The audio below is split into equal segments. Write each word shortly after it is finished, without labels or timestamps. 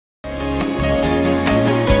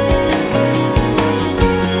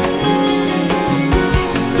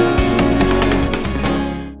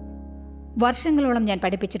വർഷങ്ങളോളം ഞാൻ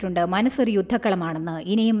പഠിപ്പിച്ചിട്ടുണ്ട് മനസ്സൊരു യുദ്ധക്കളമാണെന്ന്.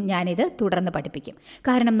 ഇനിയും ഞാനിത് തുടർന്ന് പഠിപ്പിക്കും.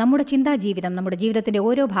 കാരണം നമ്മുടെ ചിന്താജീവിതം നമ്മുടെ ജീവിതത്തിൻ്റെ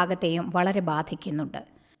ഓരോ ഭാഗത്തെയും വളരെ ബാധിക്കുന്നുണ്ട്.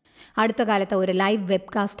 അടുത്ത കാലത്ത് ഒരു ലൈവ്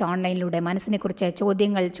വെബ്കാസ്റ്റ് ഓൺലൈനിലൂടെ മനസ്സിനെക്കുറിച്ച്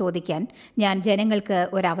ചോദ്യങ്ങൾ ചോദിക്കാൻ ഞാൻ ജനങ്ങൾക്ക്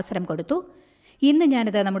ഒരവസരം കൊടുത്തു. ഇന്ന്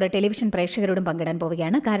ഞാനത് നമ്മുടെ ടെലിവിഷൻ പ്രേക്ഷകരോടും പങ്കിടാൻ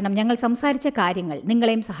പോവുകയാണ്. കാരണം ഞങ്ങൾ സംസാരിച്ച കാര്യങ്ങൾ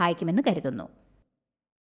നിങ്ങളെയും സഹായിക്കുമെന്ന് കരുതുന്നു.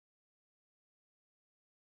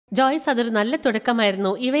 ജോയ്സ്, അതൊരു നല്ല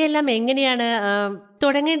തുടക്കമായിരുന്നു. ഇവയെല്ലാം എങ്ങനെയാണ്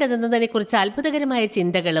തുടങ്ങേണ്ടതെന്നതിനെ കുറിച്ച് അത്ഭുതകരമായ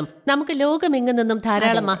ചിന്തകളും നമുക്ക് ലോകമെങ്ങു നിന്നും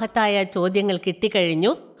ധാരാളം മഹത്തായ ചോദ്യങ്ങൾ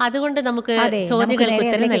കിട്ടിക്കഴിഞ്ഞു. അതുകൊണ്ട് നമുക്ക് ചോദ്യങ്ങൾക്ക്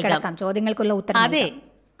ഉത്തരം നൽകാം. അതെ,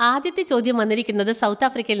 ആദ്യത്തെ ചോദ്യം വന്നിരിക്കുന്നത് സൗത്ത്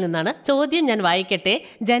ആഫ്രിക്കയിൽ നിന്നാണ്. ചോദ്യം ഞാൻ വായിക്കട്ടെ.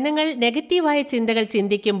 ജനങ്ങൾ നെഗറ്റീവായ ചിന്തകൾ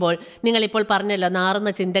ചിന്തിക്കുമ്പോൾ, നിങ്ങളിപ്പോൾ പറഞ്ഞല്ലോ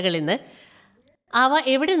നാറുന്ന ചിന്തകളെന്ന്, അവ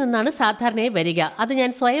എവിടെ നിന്നാണ് സാധാരണയായി വരിക? അത് ഞാൻ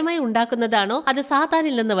സ്വയമായി ഉണ്ടാക്കുന്നതാണോ, അത്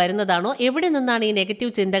സാത്താനിൽ നിന്ന് വരുന്നതാണോ? എവിടെ നിന്നാണ് ഈ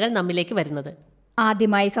നെഗറ്റീവ് ചിന്തകൾ നമ്മിലേക്ക് വരുന്നത്?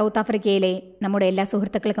 ആദ്യമായി സൗത്ത് ആഫ്രിക്കയിലെ നമ്മുടെ എല്ലാ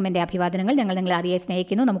സുഹൃത്തുക്കൾക്കും എൻ്റെ അഭിവാദനങ്ങൾ. ഞങ്ങൾ നിങ്ങളെ ആദ്യമായി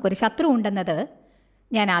സ്നേഹിക്കുന്നു. നമുക്കൊരു ശത്രു ഉണ്ടെന്നത്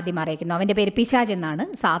ഞാൻ ആദ്യം അറിയിക്കുന്നു. അവൻ്റെ പേര് പിശാച് എന്നാണ്.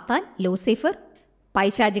 സാത്താൻ, ലൂസിഫർ,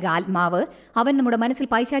 പൈശാചിക ആത്മാവ്. അവൻ നമ്മുടെ മനസ്സിൽ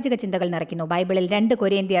പൈശാചിക ചിന്തകൾ നിറയ്ക്കുന്നു. ബൈബിളിൽ 2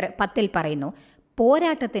 കൊരിന്ത്യർ 10 പറയുന്നു,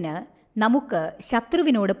 പോരാട്ടത്തിന് നമുക്ക്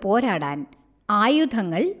ശത്രുവിനോട് പോരാടാൻ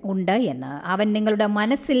ആയുധങ്ങൾ ഉണ്ട് എന്ന്. അവൻ നിങ്ങളുടെ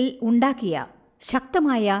മനസ്സിൽ ഉണ്ടാക്കിയ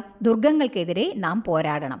ശക്തമായ ദുർഗങ്ങൾക്കെതിരെ നാം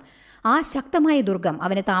പോരാടണം. ആ ശക്തമായ ദുർഗം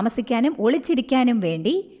അവന് താമസിക്കാനും ഒളിച്ചിരിക്കാനും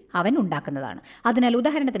വേണ്ടി അവൻ ഉണ്ടാക്കുന്നതാണ്. അതിനാൽ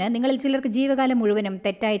ഉദാഹരണത്തിന്, നിങ്ങളിൽ ചിലർക്ക് ജീവകാലം മുഴുവനും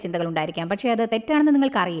തെറ്റായ ചിന്തകൾ ഉണ്ടായിരിക്കാം. പക്ഷേ അത് തെറ്റാണെന്ന്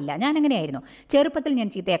നിങ്ങൾക്കറിയില്ല. ഞാൻ അങ്ങനെയായിരുന്നു. ചെറുപ്പത്തിൽ ഞാൻ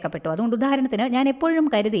ചീത്തയാക്കപ്പെട്ടു. അതുകൊണ്ട് ഉദാഹരണത്തിന് ഞാൻ എപ്പോഴും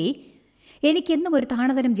കരുതി എനിക്കെന്നും ഒരു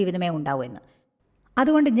താണതരം ജീവിതമേ ഉണ്ടാവൂ എന്ന്.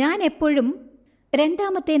 അതുകൊണ്ട് ഞാൻ എപ്പോഴും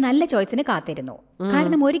രണ്ടാമത്തെ നല്ല ചോയ്സിന് കാത്തിരുന്നു.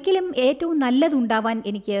 കാരണം ഒരിക്കലും ഏറ്റവും നല്ലതുണ്ടാവാൻ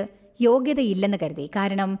എനിക്ക് യോഗ്യതയില്ലെന്ന് കരുതി.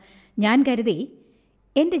 കാരണം ഞാൻ കരുതി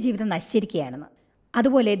എൻ്റെ ജീവിതം നശിച്ചിരിക്കുകയാണെന്ന്.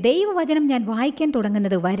 അതുപോലെ ദൈവവചനം ഞാൻ വായിക്കാൻ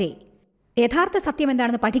തുടങ്ങുന്നത് വരെ, യഥാർത്ഥ സത്യം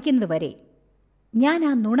എന്താണെന്ന് പഠിക്കുന്നത് വരെ ഞാൻ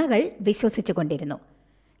ആ നുണകൾ വിശ്വസിച്ചു കൊണ്ടിരുന്നു.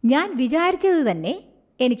 ഞാൻ വിചാരിച്ചത് തന്നെ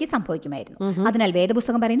എനിക്ക് സംഭവിക്കുമായിരുന്നു. അതിനാൽ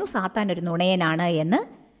വേദപുസ്തകം പറയുന്നു സാത്താൻ ഒരു നുണയനാണ് എന്ന്.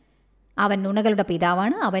 അവൻ നുണകളുടെ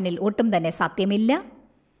പിതാവാണ്. അവനിൽ ഒട്ടും തന്നെ സത്യമില്ല.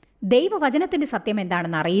 ദൈവവചനത്തിൻ്റെ സത്യം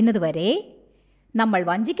എന്താണെന്ന് അറിയുന്നത് വരെ നമ്മൾ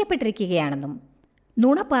വഞ്ചിക്കപ്പെട്ടിരിക്കുകയാണെന്നും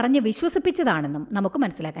നുണ പറഞ്ഞ് വിശ്വസിപ്പിച്ചതാണെന്നും നമുക്ക്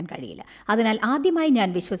മനസ്സിലാക്കാൻ കഴിയില്ല. അതിനാൽ ആദ്യമായി ഞാൻ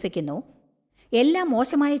വിശ്വസിക്കുന്നു എല്ലാ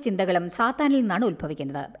മോശമായ ചിന്തകളും സാത്താനിൽ നിന്നാണ്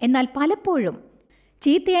ഉത്ഭവിക്കുന്നത്. എന്നാൽ പലപ്പോഴും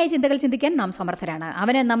ചീത്തയായ ചിന്തകൾ ചിന്തിക്കാൻ നാം സമർത്ഥരാണ്.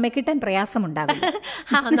 അവന് നമ്മെ കിട്ടാൻ പ്രയാസമുണ്ടാവില്ല.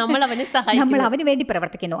 നമ്മൾ അവന് വേണ്ടി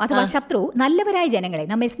പ്രവർത്തിക്കുന്നു. അഥവാ ശത്രു നല്ലവരായ ജനങ്ങളെ,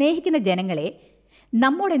 നമ്മെ സ്നേഹിക്കുന്ന ജനങ്ങളെ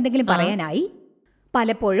നമ്മോട് എന്തെങ്കിലും പറയാനായി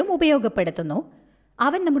പലപ്പോഴും ഉപയോഗപ്പെടുത്തുന്നു.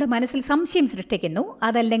 അവൻ നമ്മുടെ മനസ്സിൽ സംശയം സൃഷ്ടിക്കുന്നു,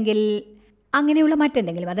 അതല്ലെങ്കിൽ അങ്ങനെയുള്ള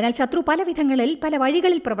മറ്റെന്തെങ്കിലും. അതിനാൽ ശത്രു പല വിധങ്ങളിൽ പല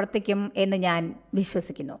വഴികളിൽ പ്രവർത്തിക്കും എന്ന് ഞാൻ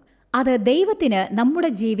വിശ്വസിക്കുന്നു. അത് ദൈവത്തിന് നമ്മുടെ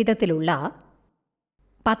ജീവിതത്തിലുള്ള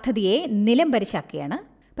പദ്ധതിയെ നിലംപരിശാക്കുകയാണ്.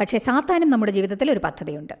 പക്ഷേ സാത്താനും നമ്മുടെ ജീവിതത്തിൽ ഒരു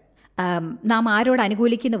പദ്ധതിയുണ്ട്. നാം ആരോട്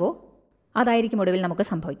അനുകൂലിക്കുന്നുവോ അതായിരിക്കും ഒടുവിൽ നമുക്ക്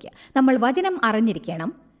സംഭവിക്കുക. നമ്മൾ വചനം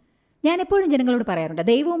അറിഞ്ഞിരിക്കണം. ഞാൻ എപ്പോഴും ജനങ്ങളോട് പറയാറുണ്ട്,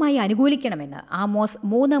 ദൈവവുമായി അനുകൂലിക്കണമെന്ന്. ആമോസ്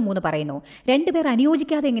 3:3 പറയുന്നു, 2 പേർ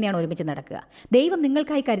അനുയോജിക്കാതെ എങ്ങനെയാണ് ഒരുമിച്ച് നടക്കുക? ദൈവം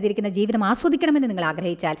നിങ്ങൾക്കായി കരുതിയിരിക്കുന്ന ജീവിതം ആസ്വദിക്കണമെന്ന് നിങ്ങൾ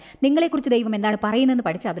ആഗ്രഹിച്ചാൽ നിങ്ങളെക്കുറിച്ച് ദൈവം എന്താണ് പറയുന്നതെന്ന്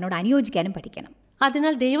പഠിച്ച് അതിനോട് അനുയോജിക്കാനും പഠിക്കണം.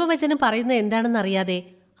 അതിനാൽ ദൈവവചനം പറയുന്നത് എന്താണെന്ന് അറിയാതെ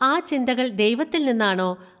ആ ചിന്തകൾ ദൈവത്തിൽ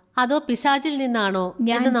നിന്നാണോ അതോ പിശാചിൽ നിന്നാണോ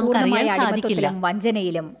ഞാൻ പൂർണ്ണമായ അടിമത്തത്തിലും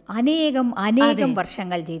വഞ്ചനയിലും അനേകം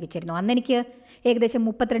വർഷങ്ങൾ ജീവിച്ചിരുന്നു. അന്നെനിക്ക് ഏകദേശം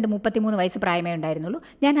 32-33 വയസ്സ് പ്രായമേ ഉണ്ടായിരുന്നുള്ളൂ.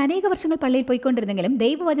 ഞാൻ അനേക വർഷങ്ങൾ പള്ളിയിൽ പോയിക്കൊണ്ടിരുന്നെങ്കിലും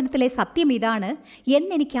ദൈവവചനത്തിലെ സത്യം ഇതാണ്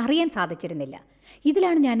എന്നെനിക്ക് അറിയാൻ സാധിച്ചിരുന്നില്ല.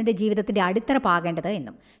 ഇതിലാണ് ഞാൻ എൻ്റെ ജീവിതത്തിൻ്റെ അടിത്തറ പാകേണ്ടത്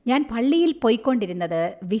എന്നും. ഞാൻ പള്ളിയിൽ പോയിക്കൊണ്ടിരുന്നത്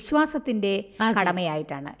വിശ്വാസത്തിൻ്റെ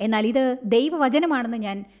കടമയായിട്ടാണ്. എന്നാൽ ഇത് ദൈവവചനമാണെന്ന്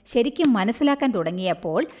ഞാൻ ശരിക്കും മനസ്സിലാക്കാൻ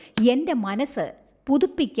തുടങ്ങിയപ്പോൾ എൻ്റെ മനസ്സ്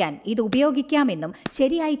പുതുപ്പിക്കാൻ ഇത് ഉപയോഗിക്കാമെന്നും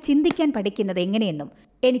ശരിയായി ചിന്തിക്കാൻ പഠിക്കുന്നത് എങ്ങനെയെന്നും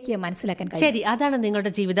എനിക്ക് മനസ്സിലാക്കാൻ കഴിയും. ശരി, അതാണ്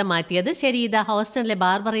നിങ്ങളുടെ ജീവിതം മാറ്റിയത്. ശരി, ഇതാ ഹോസ്റ്റണിലെ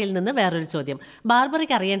ബാർബറയിൽ നിന്ന് വേറൊരു ചോദ്യം.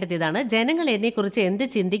 ബാർബറയ്ക്ക് അറിയേണ്ടത് ഇതാണ്: ജനങ്ങൾ എന്നെക്കുറിച്ച് എന്ത്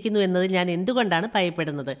ചിന്തിക്കുന്നു എന്നതിൽ ഞാൻ എന്തുകൊണ്ടാണ്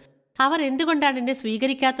ഭയപ്പെടുന്നത്? അവർ എന്തുകൊണ്ടാണ് എന്നെ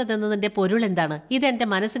സ്വീകരിക്കാത്തതെന്നതിൻ്റെ പൊരുൾ എന്താണ്? ഇത് എൻ്റെ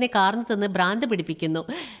മനസ്സിനെ കാർന്നു തിന്ന് ഭ്രാന്ത് പിടിപ്പിക്കുന്നു.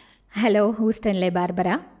 ഹലോ ഹൂസ്റ്റണിലെ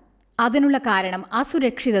ബാർബറ, അതിനുള്ള കാരണം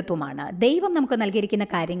അസുരക്ഷിതത്വമാണ്. ദൈവം നമുക്ക് നൽകിയിരിക്കുന്ന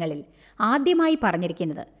കാര്യങ്ങളിൽ ആദ്യമായി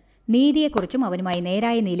പറഞ്ഞിരിക്കുന്നത് നീതിയെക്കുറിച്ചും അവനുമായി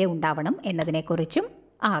നേരായ നില ഉണ്ടാവണം എന്നതിനെക്കുറിച്ചും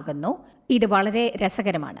ആകുന്നു. ഇത് വളരെ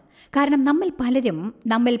രസകരമാണ്. കാരണം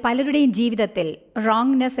നമ്മിൽ പലരുടെയും ജീവിതത്തിൽ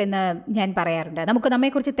റോങ്നെസ് എന്ന് ഞാൻ പറയാറുണ്ട്. നമുക്ക്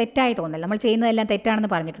നമ്മെക്കുറിച്ച് തെറ്റായി തോന്നൽ, നമ്മൾ ചെയ്യുന്നതെല്ലാം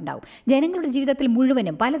തെറ്റാണെന്ന് പറഞ്ഞിട്ടുണ്ടാവും. ജനങ്ങളുടെ ജീവിതത്തിൽ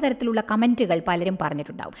മുഴുവനും പലതരത്തിലുള്ള കമൻറ്റുകൾ പലരും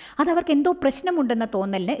പറഞ്ഞിട്ടുണ്ടാവും. അതവർക്ക് എന്തോ പ്രശ്നമുണ്ടെന്ന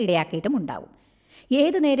തോന്നലിന് ഇടയാക്കിയിട്ടും ഉണ്ടാവും.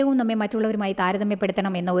 ഏത് നേരവും നമ്മെ മറ്റുള്ളവരുമായി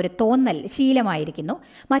താരതമ്യപ്പെടുത്തണം എന്ന ഒരു തോന്നൽ ശീലമായിരിക്കുന്നു.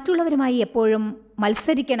 മറ്റുള്ളവരുമായി എപ്പോഴും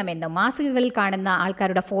മത്സരിക്കണമെന്നും മാസികകളിൽ കാണുന്ന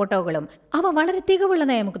ആൾക്കാരുടെ ഫോട്ടോകളും അവ വളരെ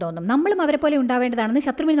തികവുള്ളതായി നമുക്ക് തോന്നും. നമ്മളും അവരെ പോലെ ഉണ്ടാവേണ്ടതാണെന്ന്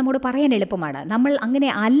ശത്രുവിന് നമ്മോട് പറയാൻ എളുപ്പമാണ്. നമ്മൾ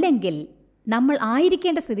അങ്ങനെ അല്ലെങ്കിൽ നമ്മൾ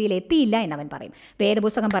ആയിരിക്കേണ്ട സ്ഥിതിയിൽ എത്തിയില്ല എന്നവൻ പറയും.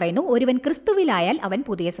 വേദപുസ്തകം പറയുന്നു, ഒരുവൻ ക്രിസ്തുവിലായാൽ അവൻ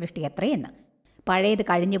പുതിയ സൃഷ്ടിയത്രേ എന്ന്. പഴയത്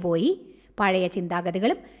കഴിഞ്ഞുപോയി, പഴയ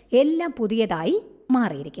ചിന്താഗതികളും എല്ലാം പുതിയതായി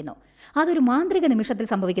മാറിയിരിക്കുന്നു. അതൊരു മാന്ത്രിക നിമിഷത്തിൽ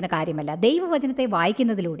സംഭവിക്കുന്ന കാര്യമല്ല. ദൈവവചനത്തെ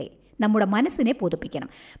വായിക്കുന്നതിലൂടെ നമ്മുടെ മനസ്സിനെ പുതുപ്പിക്കണം.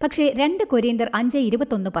 പക്ഷേ 2 കൊരിന്ത്യർ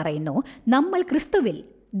 5:21 പറയുന്നു, നമ്മൾ ക്രിസ്തുവിൽ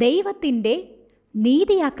ദൈവത്തിൻ്റെ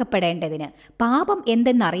നീതിയാക്കപ്പെടേണ്ടതിന് പാപം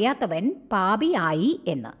എന്തെന്നറിയാത്തവൻ പാപിയായി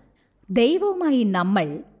എന്ന്. ദൈവവുമായി നമ്മൾ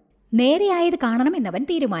നേരെയായത് കാണണമെന്നവൻ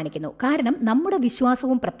തീരുമാനിക്കുന്നു. കാരണം നമ്മുടെ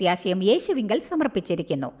വിശ്വാസവും പ്രത്യാശയും യേശുവിങ്കൽ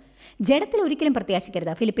സമർപ്പിച്ചിരിക്കുന്നു. ജഡത്തിൽ ഒരിക്കലും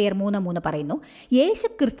പ്രത്യാശിക്കരുത്. ഫിലിപ്പിയർ 3:3 പറയുന്നു, യേശു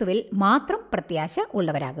ക്രിസ്തുവിൽ മാത്രം പ്രത്യാശ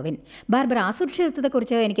ഉള്ളവരാകുവിൻ. ബാർബറ,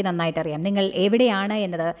 അസുരക്ഷിതത്വത്തെക്കുറിച്ച് എനിക്ക് നന്നായിട്ടറിയാം. നിങ്ങൾ എവിടെയാണ്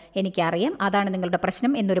എന്നത് എനിക്കറിയാം. അതാണ് നിങ്ങളുടെ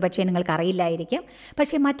പ്രശ്നം എന്നൊരു പക്ഷേ നിങ്ങൾക്ക് അറിയില്ലായിരിക്കാം.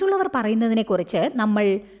 പക്ഷേ മറ്റുള്ളവർ പറയുന്നതിനെക്കുറിച്ച് നമ്മൾ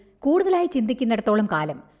കൂടുതലായി ചിന്തിക്കുന്നിടത്തോളം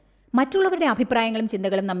കാലം മറ്റുള്ളവരുടെ അഭിപ്രായങ്ങളും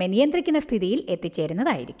ചിന്തകളും നമ്മെ നിയന്ത്രിക്കുന്ന സ്ഥിതിയിൽ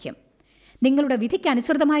എത്തിച്ചേരുന്നതായിരിക്കും. നിങ്ങളുടെ വിധിക്ക്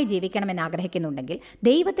അനുസൃതമായി ജീവിക്കണമെന്ന് ആഗ്രഹിക്കുന്നുണ്ടെങ്കിൽ,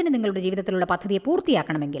 ദൈവത്തിന് നിങ്ങളുടെ ജീവിതത്തിലുള്ള പദ്ധതിയെ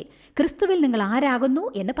പൂർത്തിയാക്കണമെങ്കിൽ ക്രിസ്തുവിൽ നിങ്ങൾ ആരാകുന്നു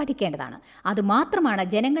എന്ന് പഠിക്കേണ്ടതാണ്. അതുമാത്രമാണ്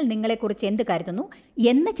ജനങ്ങൾ നിങ്ങളെക്കുറിച്ച് എന്ത് കരുതുന്നു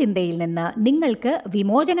എന്ന ചിന്തയിൽ നിന്ന് നിങ്ങൾക്ക്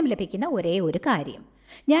വിമോചനം ലഭിക്കുന്ന ഒരേ ഒരു കാര്യം.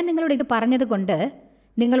 ഞാൻ നിങ്ങളോട് ഇത് പറഞ്ഞതുകൊണ്ട്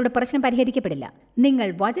നിങ്ങളുടെ പ്രശ്നം പരിഹരിക്കപ്പെടില്ല. നിങ്ങൾ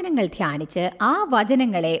വചനങ്ങൾ ധ്യാനിച്ച് ആ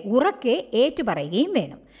വചനങ്ങളെ ഉറക്കെ ഏറ്റുപറയുകയും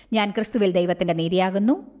വേണം. ഞാൻ ക്രിസ്തുവിൽ ദൈവത്തിൻ്റെ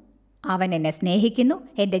നീതിയാകുന്നു, അവൻ എന്നെ സ്നേഹിക്കുന്നു,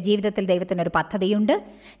 എൻ്റെ ജീവിതത്തിൽ ദൈവത്തിനൊരു പദ്ധതിയുണ്ട്.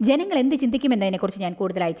 ജനങ്ങൾ എന്ത് ചിന്തിക്കുമെന്നതിനെക്കുറിച്ച് ഞാൻ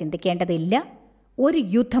കൂടുതലായി ചിന്തിക്കേണ്ടതില്ല. ഒരു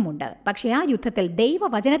യുദ്ധമുണ്ട്, പക്ഷേ ആ യുദ്ധത്തിൽ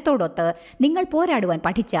ദൈവവചനത്തോടൊത്ത് നിങ്ങൾ പോരാടുവാൻ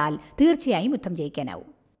പഠിച്ചാൽ തീർച്ചയായും യുദ്ധം ജയിക്കാനാവും.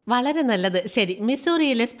 വളരെ നല്ലത്. ശരി,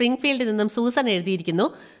 മിസൂറിയിലെ സ്പ്രിംഗ്ഫീൽഡിൽ നിന്നും സൂസൻ എഴുതിയിരിക്കുന്നു,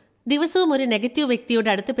 ദിവസവും ഒരു നെഗറ്റീവ് വ്യക്തിയോട്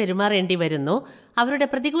അടുത്ത് പെരുമാറേണ്ടി വരുന്നു. അവരുടെ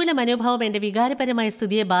പ്രതികൂല മനോഭാവം എൻ്റെ വികാരപരമായ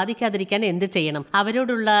സ്ഥിതിയെ ബാധിക്കാതിരിക്കാൻ എന്ത് ചെയ്യണം?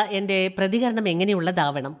 അവരോടുള്ള എൻ്റെ പ്രതികരണം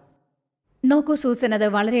എങ്ങനെയുള്ളതാവണം? നോക്കൂ സൂസൻ, അത്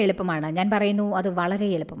വളരെ എളുപ്പമാണ്. ഞാൻ പറയുന്നു, അത് വളരെ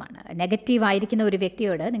എളുപ്പമാണ്. നെഗറ്റീവായിരിക്കുന്ന ഒരു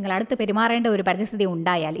വ്യക്തിയോട് നിങ്ങൾ അടുത്ത് പെരുമാറേണ്ട ഒരു പരിസ്ഥിതി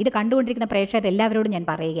ഉണ്ടായാൽ, ഇത് കണ്ടുകൊണ്ടിരിക്കുന്ന പ്രേക്ഷകർ എല്ലാവരോടും ഞാൻ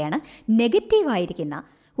പറയുകയാണ്, നെഗറ്റീവായിരിക്കുന്ന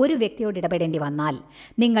ഒരു വ്യക്തിയോട് ഇടപെടേണ്ടി വന്നാൽ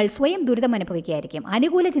നിങ്ങൾ സ്വയം ദുരിതം അനുഭവിക്കുകയായിരിക്കും.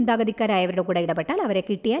 അനുകൂല ചിന്താഗതിക്കാരായവരുടെ കൂടെ ഇടപെട്ടാൽ, അവരെ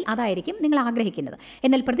കിട്ടിയാൽ അതായിരിക്കും നിങ്ങൾ ആഗ്രഹിക്കുന്നത്.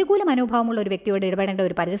 എന്നാൽ പ്രതികൂല മനോഭാവമുള്ള ഒരു വ്യക്തിയോട് ഇടപെടേണ്ട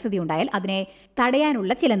ഒരു പരിസ്ഥിതി ഉണ്ടായാൽ അതിനെ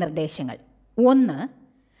തടയാനുള്ള ചില നിർദ്ദേശങ്ങൾ. 1,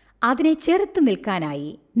 അതിനെ ചെറുത്ത് നിൽക്കാനായി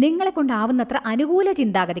നിങ്ങളെ കൊണ്ടാവുന്നത്ര അനുകൂല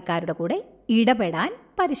ചിന്താഗതിക്കാരുടെ കൂടെ ഇടപെടാൻ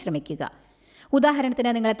പരിശ്രമിക്കുക. ഉദാഹരണത്തിന്,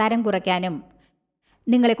 നിങ്ങളെ തരം കുറയ്ക്കാനും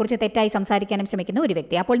നിങ്ങളെക്കുറിച്ച് തെറ്റായി സംസാരിക്കാനും ശ്രമിക്കുന്ന ഒരു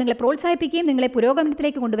വ്യക്തി, അപ്പോൾ നിങ്ങളെ പ്രോത്സാഹിപ്പിക്കുകയും നിങ്ങളെ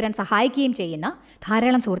പുരോഗമനത്തിലേക്ക് കൊണ്ടുവരാൻ സഹായിക്കുകയും ചെയ്യുന്ന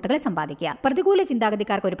ധാരാളം സുഹൃത്തുക്കളെ സമ്പാദിക്കുക. പ്രതികൂല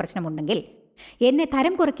ചിന്താഗതിക്കാർക്ക് ഒരു പ്രശ്നമുണ്ടെങ്കിൽ, എന്നെ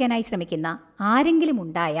തരം കുറയ്ക്കാനായി ശ്രമിക്കുന്ന ആരെങ്കിലും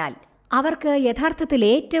ഉണ്ടായാൽ, അവർക്ക് യഥാർത്ഥത്തിൽ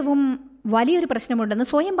ഏറ്റവും വലിയൊരു പ്രശ്നമുണ്ടെന്ന്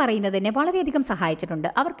സ്വയം പറയുന്നതിനെ വളരെയധികം സഹായിച്ചിട്ടുണ്ട്.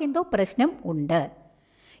 അവർക്കെന്തോ പ്രശ്നം ഉണ്ട്.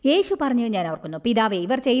 യേശു പറഞ്ഞു, ഞാൻ ഓർക്കുന്നു, പിതാവേ,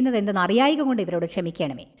 ഇവർ ചെയ്യുന്നത് എന്തെന്ന് അറിയായിക കൊണ്ട് ഇവരോട്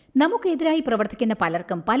ക്ഷമിക്കണമേ. നമുക്കെതിരായി പ്രവർത്തിക്കുന്ന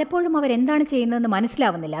പലർക്കും പലപ്പോഴും അവരെന്താണ് ചെയ്യുന്നതെന്ന്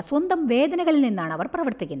മനസ്സിലാവുന്നില്ല. സ്വന്തം വേദനകളിൽ നിന്നാണ് അവർ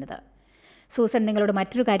പ്രവർത്തിക്കുന്നത്. സൂസൻ, നിങ്ങളോട്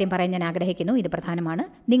മറ്റൊരു കാര്യം പറയാൻ ഞാൻ ആഗ്രഹിക്കുന്നു. ഇത് പ്രധാനമാണ്.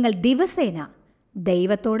 നിങ്ങൾ ദിവസേന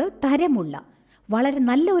ദൈവത്തോട് തരമുള്ള വളരെ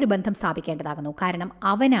നല്ല ഒരു ബന്ധം സ്ഥാപിക്കേണ്ടതാകുന്നു. കാരണം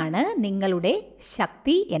അവനാണ് നിങ്ങളുടെ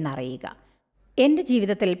ശക്തി എന്നറിയുക. എൻ്റെ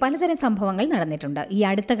ജീവിതത്തിൽ പലതരം സംഭവങ്ങൾ നടന്നിട്ടുണ്ട്. ഈ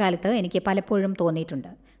അടുത്ത കാലത്ത് എനിക്ക് പലപ്പോഴും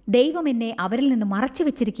തോന്നിയിട്ടുണ്ട്, ദൈവം എന്നെ അവരിൽ നിന്ന് മറച്ചു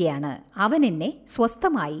വെച്ചിരിക്കുകയാണ്, അവൻ എന്നെ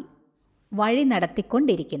സ്വസ്ഥമായി വഴി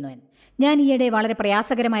നടത്തിക്കൊണ്ടിരിക്കുന്നു എന്ന്. ഞാൻ ഈയിടെ വളരെ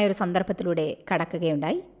പ്രയാസകരമായ ഒരു സന്ദർഭത്തിലൂടെ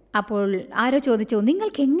കടക്കുകയുണ്ടായി. അപ്പോൾ ആരോ ചോദിച്ചു,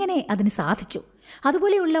 നിങ്ങൾക്ക് എങ്ങനെ അതിന് സാധിച്ചു?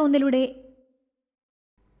 അതുപോലെയുള്ള ഒന്നിലൂടെ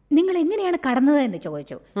നിങ്ങൾ എങ്ങനെയാണ് കടന്നത് എന്ന്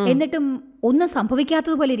ചോദിച്ചു. എന്നിട്ടും ഒന്നും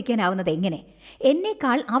സംഭവിക്കാത്തതുപോലെ ഇരിക്കാനാവുന്നത് എങ്ങനെ?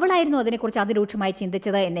 എന്നേക്കാൾ അവളായിരുന്നു അതിനെക്കുറിച്ച് അതിരൂക്ഷമായി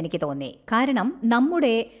ചിന്തിച്ചത് എന്നെനിക്ക് തോന്നി. കാരണം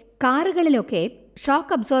നമ്മുടെ കാറുകളിലൊക്കെ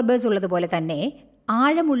ഷോക്ക് അബ്സോർബേഴ്സ് ഉള്ളതുപോലെ തന്നെ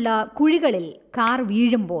ആഴമുള്ള കുഴികളിൽ കാർ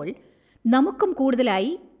വീഴുമ്പോൾ നമുക്കും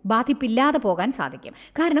കൂടുതലായി ബാധിപ്പില്ലാതെ പോകാൻ സാധിക്കും.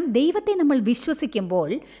 കാരണം ദൈവത്തെ നമ്മൾ വിശ്വസിക്കുമ്പോൾ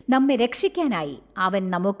നമ്മെ രക്ഷിക്കാനായി അവൻ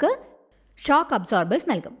നമുക്ക് ഷോക്ക് അബ്സോർബേഴ്സ്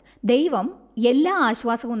നൽകും. ദൈവം എല്ലാ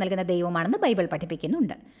ആശ്വാസവും നൽകുന്ന ദൈവമാണെന്ന് ബൈബിൾ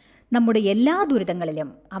പഠിപ്പിക്കുന്നുണ്ട്. നമ്മുടെ എല്ലാ ദുരിതങ്ങളിലും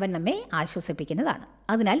അവൻ നമ്മെ ആശ്വസിപ്പിക്കുന്നതാണ്.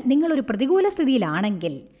 അതിനാൽ നിങ്ങളൊരു പ്രതികൂല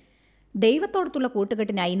സ്ഥിതിയിലാണെങ്കിൽ ദൈവത്തോടത്തുള്ള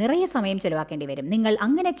കൂട്ടുകെട്ടിനായി നിറയെ സമയം ചെലവാക്കേണ്ടി വരും. നിങ്ങൾ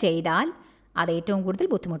അങ്ങനെ ചെയ്താൽ അത് ഏറ്റവും കൂടുതൽ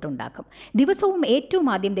ബുദ്ധിമുട്ടുണ്ടാക്കും. ദിവസവും ഏറ്റവും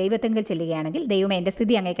ആദ്യം ദൈവത്തെങ്കിൽ ചെല്ലുകയാണെങ്കിൽ, ദൈവമേ, എൻ്റെ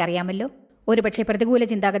സ്ഥിതി അങ്ങേക്ക് അറിയാമല്ലോ. ഒരുപക്ഷെ പ്രതികൂല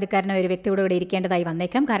ചിന്താഗതിക്കാരനായ ഒരു വ്യക്തിയോട് ഇവിടെ ഇരിക്കേണ്ടതായി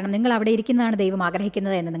വന്നേക്കാം. കാരണം നിങ്ങൾ അവിടെ ഇരിക്കുന്നതാണ് ദൈവം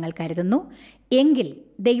ആഗ്രഹിക്കുന്നത് എന്ന് നിങ്ങൾ കരുതുന്നു. എങ്കിൽ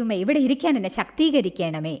ദൈവമേ, ഇവിടെ ഇരിക്കാൻ എന്നെ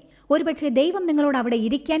ശക്തീകരിക്കണമേ. ഒരുപക്ഷെ ദൈവം നിങ്ങളോട് അവിടെ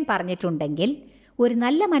ഇരിക്കാൻ പറഞ്ഞിട്ടുണ്ടെങ്കിൽ ഒരു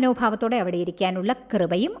നല്ല മനോഭാവത്തോടെ അവിടെ ഇരിക്കാനുള്ള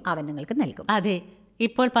കൃപയും അവൻ നിങ്ങൾക്ക് നൽകും. അതെ,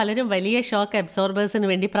 ഇപ്പോൾ പലരും വലിയ ഷോക്ക് അബ്സോർബേഴ്സിന്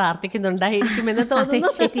വേണ്ടി പ്രാർത്ഥിക്കുന്നുണ്ടായിരിക്കുമെന്ന് തോന്നുന്നു.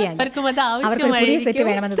 പുതിയ സെറ്റ്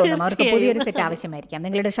വേണമെന്ന് തോന്നുന്നു. അവർക്ക് പുതിയൊരു സെറ്റ് ആവശ്യമായിരിക്കാം.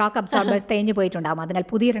 നിങ്ങളുടെ ഷോക്ക് അബ്സോർബേഴ്സ് തേഞ്ഞു പോയിട്ടുണ്ടാകും. അതിനാൽ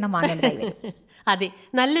പുതിയൊരെണ്ണം വാങ്ങേണ്ടതായി വരും. അതെ,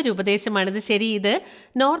 നല്ലൊരു ഉപദേശമാണിത്. ശരി, ഇത്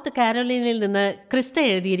നോർത്ത് കാരോലൈനയിൽ നിന്ന് ക്രിസ്റ്റ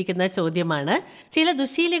എഴുതിയിരിക്കുന്ന ചോദ്യമാണ്. ചില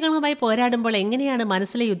ദുശ്ശീലങ്ങളുമായി പോരാടുമ്പോൾ എങ്ങനെയാണ്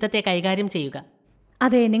മനസ്സിലെ യുദ്ധത്തെ കൈകാര്യം ചെയ്യുക?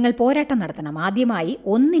 അതെ, നിങ്ങൾ പോരാട്ടം നടത്തണം. ആദ്യമായി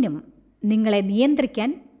ഒന്നിനും നിങ്ങളെ നിയന്ത്രിക്കാൻ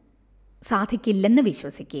സാധിക്കില്ലെന്ന്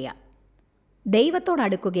വിശ്വസിക്കുക. ദൈവത്തോട്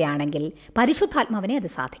അടുക്കുകയാണെങ്കിൽ പരിശുദ്ധാത്മാവിനെ അത്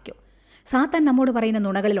സാധിക്കും. സാത്താൻ നമ്മോട് പറയുന്ന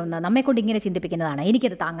നുണകളിലൊന്ന് നമ്മെക്കൊണ്ട് ഇങ്ങനെ ചിന്തിപ്പിക്കുന്നതാണ്: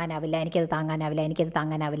 എനിക്കത് താങ്ങാനാവില്ല, എനിക്കത് താങ്ങാനാവില്ല, എനിക്കത്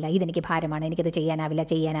താങ്ങാനാവില്ല, ഇതെനിക്ക് ഭാരമാണ്, എനിക്കത്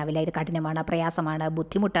ചെയ്യാനാവില്ല, ഇത് കഠിനമാണ്, പ്രയാസമാണ്,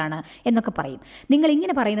 ബുദ്ധിമുട്ടാണ് എന്നൊക്കെ പറയും.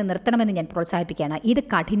 നിങ്ങളിങ്ങനെ പറയുന്നത് നിർത്തണമെന്ന് ഞാൻ പ്രോത്സാഹിപ്പിക്കുകയാണ്. ഇത്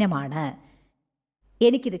കഠിനമാണ്,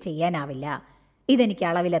 എനിക്കിത് ചെയ്യാനാവില്ല, ഇതെനിക്ക്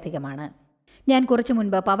അളവിലധികമാണ്. ഞാൻ കുറച്ചു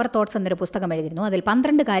മുൻപ് പവർ തോട്ട്സ് എന്നൊരു പുസ്തകം എഴുതിയിരുന്നു. അതിൽ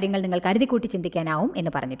 12 കാര്യങ്ങൾ നിങ്ങൾ കരുതിക്കൂട്ടി ചിന്തിക്കാനാവും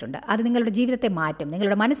എന്ന് പറഞ്ഞിട്ടുണ്ട്. അത് നിങ്ങളുടെ ജീവിതത്തെ മാറ്റും,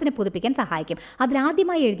 നിങ്ങളുടെ മനസ്സിനെ പുതുപ്പിക്കാൻ സഹായിക്കും.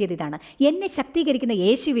 അതിലാദ്യമായി എഴുതിയത് ഇതാണ്: എന്നെ ശക്തീകരിക്കുന്ന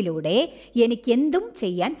യേശുവിലൂടെ എനിക്കെന്തും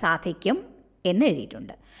ചെയ്യാൻ സാധിക്കും എന്ന്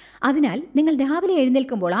എഴുതിയിട്ടുണ്ട്. അതിനാൽ നിങ്ങൾ രാവിലെ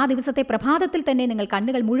എഴുന്നേൽക്കുമ്പോൾ ആ ദിവസത്തെ പ്രഭാതത്തിൽ തന്നെ നിങ്ങൾ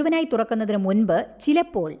കണ്ണുകൾ മുഴുവനായി തുറക്കുന്നതിന് മുൻപ്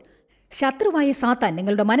ചിലപ്പോൾ ശത്രുവായ സാത്താൻ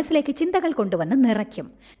നിങ്ങളുടെ മനസ്സിലേക്ക് ചിന്തകൾ കൊണ്ടുവന്ന് നിറയ്ക്കും.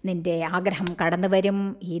 നിന്റെ ആഗ്രഹം കടന്നു വരും,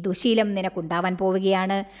 ഈ ദുശീലം നിനക്കുണ്ടാവാൻ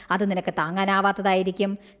പോവുകയാണ്, അത് നിനക്ക്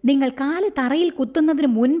താങ്ങാനാവാത്തതായിരിക്കും. നിങ്ങൾ കാല് തറയിൽ കുത്തുന്നതിന്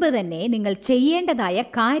മുൻപ് തന്നെ നിങ്ങൾ ചെയ്യേണ്ടതായ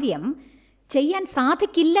കാര്യം ചെയ്യാൻ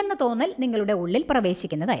സാധിക്കില്ലെന്ന തോന്നൽ നിങ്ങളുടെ ഉള്ളിൽ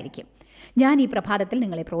പ്രവേശിക്കുന്നതായിരിക്കും. ഞാൻ ഈ പ്രഭാതത്തിൽ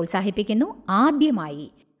നിങ്ങളെ പ്രോത്സാഹിപ്പിക്കുന്നു. ആദ്യമായി,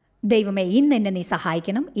 ദൈവമേ, ഇന്ന് എന്നെ നീ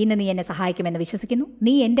സഹായിക്കണം, ഇന്ന് നീ എന്നെ സഹായിക്കുമെന്ന് വിശ്വസിക്കുന്നു.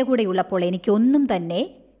 നീ എൻ്റെ കൂടെ ഉള്ളപ്പോൾ എനിക്കൊന്നും തന്നെ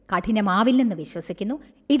കഠിനമാവില്ലെന്ന് വിശ്വസിക്കുന്നു.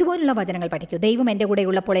 ഇതുപോലുള്ള വചനങ്ങൾ പഠിക്കൂ. ദൈവം എൻ്റെ കൂടെ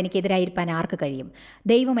ഉള്ളപ്പോൾ എനിക്കെതിരായിരിക്കാൻ ആർക്ക് കഴിയും?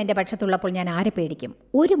 ദൈവം എൻ്റെ പക്ഷത്തുള്ളപ്പോൾ ഞാൻ ആരെ പേടിക്കും?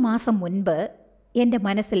 1 മാസം മുൻപ് എൻ്റെ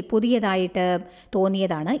മനസ്സിൽ പുതിയതായിട്ട്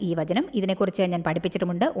തോന്നിയതാണ് ഈ വചനം. ഇതിനെക്കുറിച്ച് ഞാൻ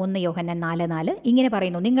പഠിപ്പിച്ചിട്ടുമുണ്ട്. 1 യോഹന്നാൻ 4:4 ഇങ്ങനെ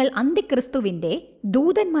പറയുന്നു: നിങ്ങൾ അന്തിക്രിസ്തുവിൻ്റെ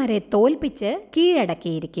ദൂതന്മാരെ തോൽപ്പിച്ച്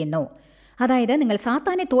കീഴടക്കിയിരിക്കുന്നു. അതായത് നിങ്ങൾ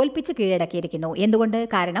സാത്താനെ തോൽപ്പിച്ച് കീഴടക്കിയിരിക്കുന്നു. എന്തുകൊണ്ട്?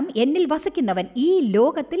 കാരണം എന്നിൽ വസിക്കുന്നവൻ ഈ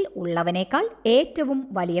ലോകത്തിൽ ഉള്ളവനേക്കാൾ ഏറ്റവും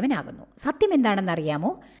വലിയവനാകുന്നു. സത്യം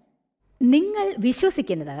എന്താണെന്നറിയാമോ? നിങ്ങൾ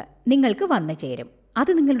വിശ്വസിക്കുന്നത് നിങ്ങൾക്ക് വന്നു ചേരും.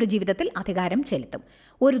 അത് നിങ്ങളുടെ ജീവിതത്തിൽ അധികാരം ചെലുത്തും.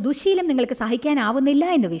 ഒരു ദുശീലം നിങ്ങൾക്ക് സഹിക്കാനാവുന്നില്ല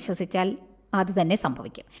എന്ന് വിശ്വസിച്ചാൽ അത് തന്നെ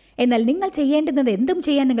സംഭവിക്കും. എന്നാൽ നിങ്ങൾ ചെയ്യേണ്ടുന്നത് എന്തും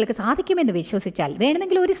ചെയ്യാൻ നിങ്ങൾക്ക് സാധിക്കുമെന്ന് വിശ്വസിച്ചാൽ,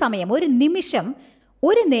 വേണമെങ്കിൽ ഒരു സമയം, ഒരു നിമിഷം,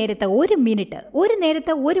 ഒരു നേരത്തെ 1 മിനിറ്റ്, ഒരു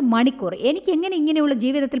നേരത്തെ 1 മണിക്കൂർ എനിക്ക് എങ്ങനെ ഇങ്ങനെയുള്ള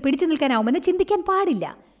ജീവിതത്തിൽ പിടിച്ചു നിൽക്കാനാവുമെന്ന് ചിന്തിക്കാൻ പാടില്ല.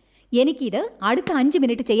 എനിക്കിത് അടുത്ത 5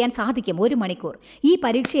 മിനിറ്റ് ചെയ്യാൻ സാധിക്കും, 1 മണിക്കൂർ. ഈ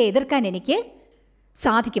പരീക്ഷയെ എതിർക്കാൻ എനിക്ക്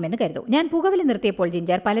സാധിക്കുമെന്ന് കരുതൂ. ഞാൻ പുകവലി നിർത്തിയപ്പോൾ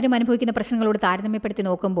ജിഞ്ചർ, പലരും അനുഭവിക്കുന്ന പ്രശ്നങ്ങളോട് താരതമ്യപ്പെടുത്തി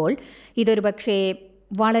നോക്കുമ്പോൾ ഇതൊരു പക്ഷേ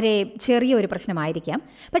വളരെ ചെറിയ ഒരു പ്രശ്നമായിരിക്കാം.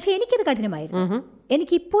 പക്ഷേ എനിക്കത് കഠിനമായിരുന്നു.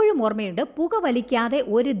 എനിക്കിപ്പോഴും ഓർമ്മയുണ്ട്, പുകവലിക്കാതെ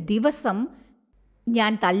ഒരു ദിവസം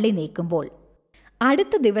ഞാൻ തള്ളി നീക്കുമ്പോൾ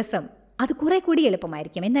അടുത്ത ദിവസം അത് കുറെ കൂടി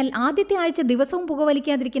എളുപ്പമായിരിക്കും. എന്നാൽ ആദ്യത്തെ ആഴ്ച ദിവസവും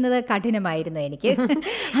പുകവലിക്കാതിരിക്കുന്നത് കഠിനമായിരുന്നു എനിക്ക്.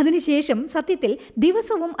 അതിനുശേഷം സത്യത്തിൽ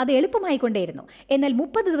ദിവസവും അത് എളുപ്പമായിക്കൊണ്ടേയിരുന്നു. എന്നാൽ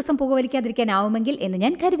 30 ദിവസം പുകവലിക്കാതിരിക്കാനാവുമെങ്കിൽ എന്ന്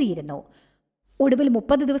ഞാൻ കരുതിയിരുന്നു. ഒടുവിൽ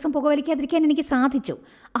 30 ദിവസം പുകവലിക്കാതിരിക്കാൻ എനിക്ക് സാധിച്ചു.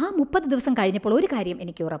 ആ 30 ദിവസം കഴിഞ്ഞപ്പോൾ ഒരു കാര്യം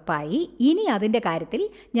എനിക്ക് ഉറപ്പായി: ഇനി അതിൻ്റെ കാര്യത്തിൽ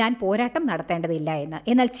ഞാൻ പോരാട്ടം നടത്തേണ്ടതില്ല എന്ന്.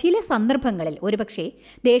 എന്നാൽ ചില സന്ദർഭങ്ങളിൽ ഒരുപക്ഷെ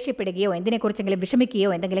ദേഷ്യപ്പെടുകയോ എന്തിനെക്കുറിച്ചെങ്കിലും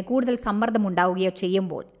വിഷമിക്കുകയോ എന്തെങ്കിലും കൂടുതൽ സമ്മർദ്ദം ഉണ്ടാവുകയോ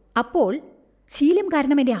ചെയ്യുമ്പോൾ, അപ്പോൾ ശീലം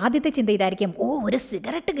കാരണം എൻ്റെ ആദ്യത്തെ ചിന്ത ഇതായിരിക്കും: ഒരു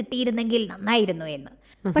സിഗരറ്റ് കിട്ടിയിരുന്നെങ്കിൽ നന്നായിരുന്നു എന്ന്.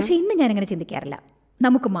 പക്ഷേ ഇന്ന് ഞാനങ്ങനെ ചിന്തിക്കാറില്ല.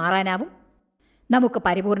 നമുക്ക് മാറാനാവും, നമുക്ക്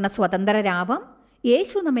പരിപൂർണ സ്വതന്ത്രരാവാം.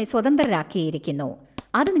 യേശു നമ്മെ സ്വതന്ത്രരാക്കിയിരിക്കുന്നു.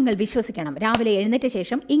 അത് നിങ്ങൾ വിശ്വസിക്കണം. രാവിലെ എഴുന്നേറ്റ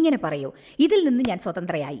ശേഷം ഇങ്ങനെ പറയൂ: ഇതിൽ നിന്ന് ഞാൻ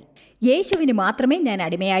സ്വതന്ത്രയായി. യേശുവിന് മാത്രമേ ഞാൻ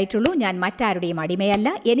അടിമയായിട്ടുള്ളൂ. ഞാൻ മറ്റാരുടെയും അടിമയല്ല.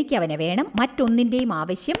 എനിക്ക് അവനെ വേണം. മറ്റൊന്നിൻ്റെയും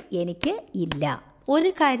ആവശ്യം എനിക്ക് ഇല്ല.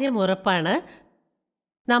 ഒരു കാര്യം ഉറപ്പാണ്: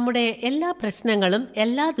 നമ്മുടെ എല്ലാ പ്രശ്നങ്ങളും,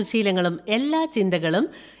 എല്ലാ ദുശീലങ്ങളും, എല്ലാ ചിന്തകളും,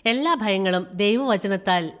 എല്ലാ ഭയങ്ങളും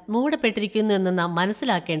ദൈവവചനത്താൽ മൂടപ്പെട്ടിരിക്കുന്നു എന്ന് നാം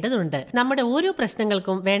മനസ്സിലാക്കേണ്ടതുണ്ട്. നമ്മുടെ ഓരോ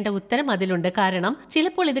പ്രശ്നങ്ങൾക്കും വേണ്ട ഉത്തരം അതിലുണ്ട്. കാരണം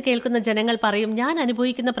ചിലപ്പോൾ ഇത് കേൾക്കുന്ന ജനങ്ങൾ പറയും, ഞാൻ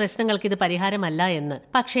അനുഭവിക്കുന്ന പ്രശ്നങ്ങൾക്ക് ഇത് പരിഹാരമല്ല എന്ന്.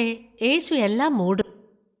 പക്ഷേ യേശു എല്ലാം മൂടും.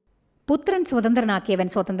 പുത്രൻ സ്വതന്ത്രനാക്കിയവൻ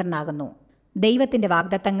സ്വതന്ത്രനാകുന്നു. ദൈവത്തിന്റെ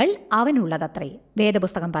വാഗ്ദത്തങ്ങൾ അവനുള്ളതത്രേ.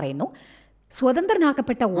 വേദപുസ്തകം പറയുന്നു.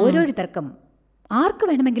 സ്വതന്ത്രനാക്കപ്പെട്ട ഓരോരുത്തർക്കും ആർക്ക്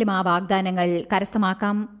വേണമെങ്കിലും ആ വാഗ്ദാനങ്ങൾ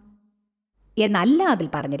കരസ്ഥമാക്കാം എന്നല്ല അതിൽ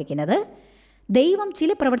പറഞ്ഞിരിക്കുന്നത്. ദൈവം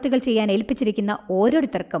ചില പ്രവൃത്തികൾ ചെയ്യാൻ ഏൽപ്പിച്ചിരിക്കുന്ന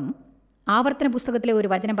ഓരോരുത്തർക്കും, ആവർത്തന പുസ്തകത്തിലെ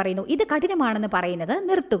ഒരു വചനം പറയുന്നു: ഇത് കഠിനമാണെന്ന് പറയുന്നത്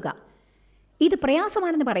നിർത്തുക, ഇത്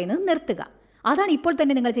പ്രയാസമാണെന്ന് പറയുന്നത് നിർത്തുക. അതാണ് ഇപ്പോൾ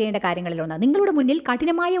തന്നെ നിങ്ങൾ ചെയ്യേണ്ട കാര്യങ്ങളിലൊന്ന്. നിങ്ങളുടെ മുന്നിൽ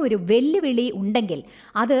കഠിനമായ ഒരു വെല്ലുവിളി ഉണ്ടെങ്കിൽ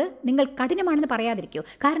അത് നിങ്ങൾ കഠിനമാണെന്ന് പറയാതിരിക്കൂ.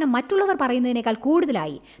 കാരണം മറ്റുള്ളവർ പറയുന്നതിനേക്കാൾ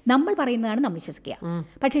കൂടുതലായി നമ്മൾ പറയുന്നതാണ് നാം വിശ്വസിക്കുക.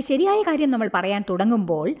 പക്ഷേ ശരിയായ കാര്യം നമ്മൾ പറയാൻ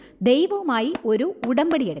തുടങ്ങുമ്പോൾ ദൈവവുമായി ഒരു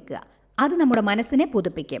ഉടമ്പടി എടുക്കുക. അത് നമ്മുടെ മനസ്സിനെ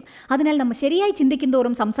പുതുപ്പിക്കും. അതിനാൽ നമ്മൾ ശരിയായി ചിന്തിക്കും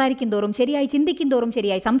തോറും, സംസാരിക്കും തോറും, ശരിയായി ചിന്തിക്കും തോറും,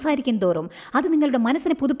 ശരിയായി സംസാരിക്കും തോറും അത് നിങ്ങളുടെ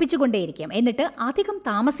മനസ്സിനെ പുതുപ്പിച്ചുകൊണ്ടേയിരിക്കും. എന്നിട്ട് അധികം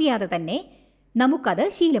താമസിയാതെ തന്നെ നമുക്കത്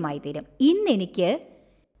ശീലമായി തീരും. ഇന്നെനിക്ക്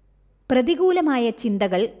പ്രതികൂലമായ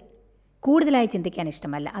ചിന്തകൾ കൂടുതലായി ചിന്തിക്കാൻ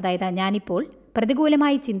ഇഷ്ടമല്ല. അതായത് ഞാനിപ്പോൾ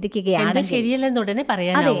പ്രതികൂലമായി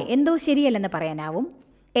ചിന്തിക്കുകയാണെങ്കിൽ അതെ, എന്തോ ശരിയല്ലെന്ന് പറയാനാവും.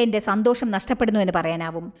 എൻ്റെ സന്തോഷം നഷ്ടപ്പെടുന്നു എന്ന്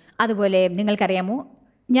പറയാനാവും. അതുപോലെ നിങ്ങൾക്കറിയാമോ,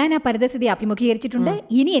 ഞാൻ ആ പരിതസ്ഥിതി അഭിമുഖീകരിച്ചിട്ടുണ്ട്.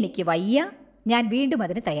 ഇനി എനിക്ക് വയ്യ, ഞാൻ വീണ്ടും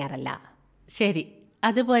അതിന് തയ്യാറല്ല. ശരി.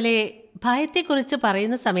 അതുപോലെ ഭയത്തെക്കുറിച്ച്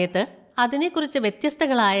പറയുന്ന സമയത്ത് അതിനെക്കുറിച്ച്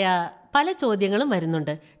വ്യത്യസ്തങ്ങളായ പല ചോദ്യങ്ങളും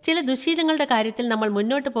വരുന്നുണ്ട്. ചില ദുശ്ശീലങ്ങളുടെ കാര്യത്തിൽ നമ്മൾ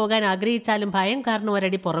മുന്നോട്ട് പോകാൻ ആഗ്രഹിച്ചാലും ഭയം കാരണം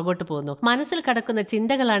ഒരടി പുറകോട്ട് പോകുന്നു. മനസ്സിൽ കടക്കുന്ന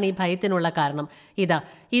ചിന്തകളാണ് ഈ ഭയത്തിനുള്ള കാരണം.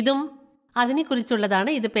 ഇതും അതിനെക്കുറിച്ചുള്ളതാണ്.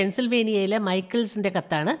 ഇത് പെൻസിൽവേനിയയിലെ മൈക്കിൾസിന്റെ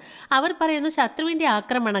കത്താണ്. അവർ പറയുന്നു, ശത്രുവിന്റെ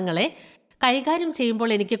ആക്രമണങ്ങളെ കൈകാര്യം ചെയ്യുമ്പോൾ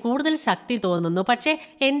എനിക്ക് കൂടുതൽ ശക്തി തോന്നുന്നു. പക്ഷേ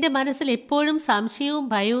എൻ്റെ മനസ്സിൽ എപ്പോഴും സംശയവും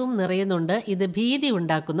ഭയവും നിറയുന്നുണ്ട്. ഇത് ഭീതി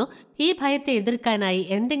ഉണ്ടാക്കുന്നു. ഈ ഭയത്തെ എതിർക്കാനായി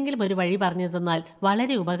എന്തെങ്കിലും ഒരു വഴി പറഞ്ഞു തന്നാൽ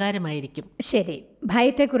വളരെ ഉപകാരമായിരിക്കും. ശരി,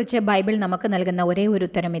 ഭയത്തെക്കുറിച്ച് ബൈബിൾ നമുക്ക് നൽകുന്ന ഒരേ ഒരു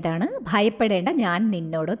ഉത്തരം ഇതാണ്: ഭയപ്പെടേണ്ട, ഞാൻ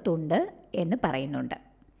നിന്നോടൊത്തുണ്ട് എന്ന് പറയുന്നുണ്ട്.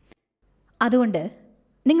 അതുകൊണ്ട്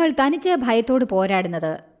നിങ്ങൾ തനിച്ച് ഭയത്തോട്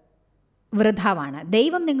പോരാടുന്നത് വൃഥാവാണ്.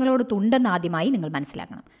 ദൈവം നിങ്ങളോടൊത്തുണ്ടെന്ന് ആദ്യമായി നിങ്ങൾ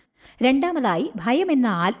മനസ്സിലാക്കണം. രണ്ടാമതായി, ഭയം എന്ന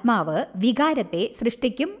ആത്മാവ് വികാരത്തെ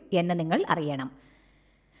സൃഷ്ടിക്കും എന്ന് നിങ്ങൾ അറിയണം.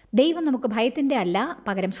 ദൈവം നമുക്ക് ഭയത്തിൻ്റെ അല്ല,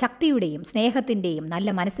 പകരം ശക്തിയുടെയും സ്നേഹത്തിൻ്റെയും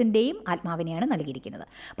നല്ല മനസ്സിൻ്റെയും ആത്മാവിനെയാണ് നൽകിയിരിക്കുന്നത്.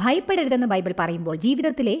 ഭയപ്പെടരുതെന്ന് ബൈബിൾ പറയുമ്പോൾ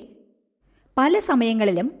ജീവിതത്തിലെ പല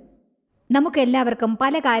സമയങ്ങളിലും നമുക്കെല്ലാവർക്കും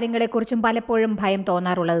പല കാര്യങ്ങളെക്കുറിച്ചും പലപ്പോഴും ഭയം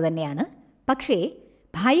തോന്നാറുള്ളത് തന്നെയാണ്. പക്ഷേ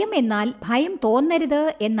ഭയം എന്നാൽ ഭയം തോന്നരുത്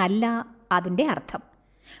എന്നല്ല അതിൻ്റെ അർത്ഥം.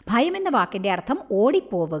 ഭയം എന്ന വാക്കിൻ്റെ അർത്ഥം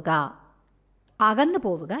ഓടിപ്പോവുക, അകന്നു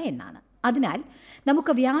പോവുക എന്നാണ്. അതിനാൽ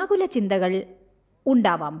നമുക്ക് വ്യാകുല ചിന്തകൾ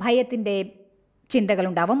ഉണ്ടാവാം, ഭയത്തിൻ്റെ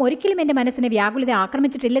ചിന്തകളുണ്ടാവാം. ഒരിക്കലും എൻ്റെ മനസ്സിനെ വ്യാകുലത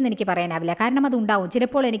ആക്രമിച്ചിട്ടില്ലെന്ന് എനിക്ക് പറയാനാവില്ല, കാരണം അതുണ്ടാവും.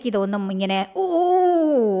 ചിലപ്പോൾ എനിക്ക് തോന്നും ഇങ്ങനെ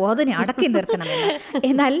അതിനെ അടക്കി നിർത്തണമെന്ന്.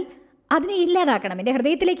 എന്നാൽ അതിനെ ഇല്ലാതാക്കണം. എൻ്റെ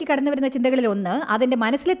ഹൃദയത്തിലേക്ക് കടന്നു വരുന്ന ചിന്തകളിൽ ഒന്ന് അതിൻ്റെ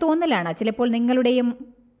മനസ്സിലെ തോന്നലാണ്. ചിലപ്പോൾ നിങ്ങളുടെയും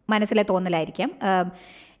മനസ്സിലെ തോന്നലായിരിക്കാം.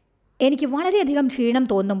 എനിക്ക് വളരെയധികം ക്ഷീണം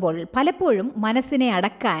തോന്നുമ്പോൾ പലപ്പോഴും മനസ്സിനെ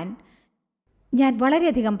അടക്കാൻ ഞാൻ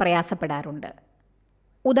വളരെയധികം പ്രയാസപ്പെടാറുണ്ട്.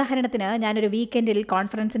 ഉദാഹരണത്തിന്, ഞാനൊരു വീക്കെൻഡിൽ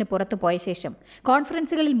കോൺഫറൻസിന് പുറത്തു പോയ ശേഷം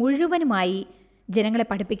കോൺഫറൻസുകളിൽ മുഴുവനുമായി ജനങ്ങളെ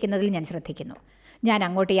പഠിപ്പിക്കുന്നതിൽ ഞാൻ ശ്രദ്ധിക്കുന്നു. ഞാൻ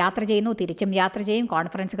അങ്ങോട്ട് യാത്ര ചെയ്യുന്നു, തിരിച്ചും യാത്ര ചെയ്യും,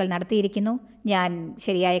 കോൺഫറൻസുകൾ നടത്തിയിരിക്കുന്നു. ഞാൻ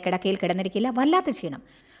ശരിയായ കിടക്കയിൽ കിടന്നിരിക്കില്ല, വല്ലാത്ത ക്ഷീണം.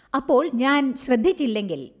 അപ്പോൾ ഞാൻ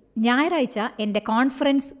ശ്രദ്ധിച്ചില്ലെങ്കിൽ ഞായറാഴ്ച എൻ്റെ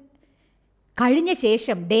കോൺഫറൻസ് കഴിഞ്ഞ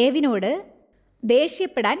ശേഷം ഡേവിനോട്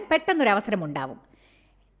ദേഷ്യപ്പെടാൻ പെട്ടെന്നൊരവസരമുണ്ടാവും.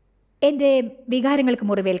 എൻ്റെ വികാരങ്ങൾക്ക്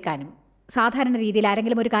മുറിവേൽക്കാനും. സാധാരണ രീതിയിൽ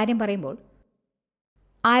ആരെങ്കിലും ഒരു കാര്യം പറയുമ്പോൾ,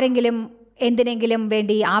 ആരെങ്കിലും എന്തിനെങ്കിലും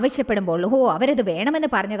വേണ്ടി ആവശ്യപ്പെടുമ്പോൾ അവരത് വേണമെന്ന്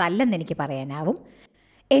പറഞ്ഞതല്ലെന്ന് എനിക്ക് പറയാനാവും.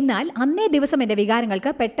 എന്നാൽ അന്നേ ദിവസം എൻ്റെ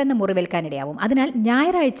വികാരങ്ങൾക്ക് പെട്ടെന്ന് മുറിവേൽക്കാനിടയാവും. അതിനാൽ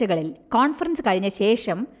ഞായറാഴ്ചകളിൽ കോൺഫറൻസ് കഴിഞ്ഞ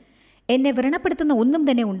ശേഷം എന്നെ വ്രണപ്പെടുത്തുന്ന ഒന്നും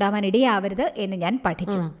തന്നെ ഉണ്ടാവാൻ ഇടയാവരുത് എന്ന് ഞാൻ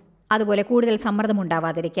പഠിച്ചു. അതുപോലെ കൂടുതൽ സമ്മർദ്ദം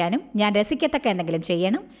ഉണ്ടാവാതിരിക്കാനും ഞാൻ രസിക്കത്തക്ക എന്തെങ്കിലും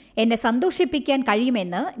ചെയ്യണം. എന്നെ സന്തോഷിപ്പിക്കാൻ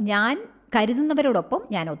കഴിയുമെന്ന് ഞാൻ കരുതുന്നവരോടൊപ്പം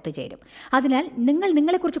ഞാൻ ഒത്തുചേരും. അതിനാൽ നിങ്ങൾ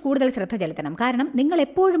നിങ്ങളെക്കുറിച്ച് കൂടുതൽ ശ്രദ്ധ ചെലുത്തണം. കാരണം നിങ്ങൾ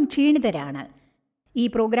എപ്പോഴും ക്ഷീണിതരാണ്. ഈ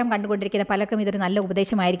പ്രോഗ്രാം കണ്ടുകൊണ്ടിരിക്കുന്ന പലർക്കും ഇതൊരു നല്ല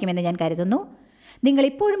ഉപദേശമായിരിക്കുമെന്ന് ഞാൻ കരുതുന്നു. നിങ്ങൾ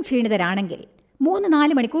ഇപ്പോഴും ക്ഷീണിതരാണെങ്കിൽ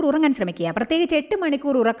 3-4 മണിക്കൂർ ഉറങ്ങാൻ ശ്രമിക്കുക. പ്രത്യേകിച്ച് 8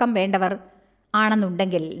 മണിക്കൂർ ഉറക്കം വേണ്ടവർ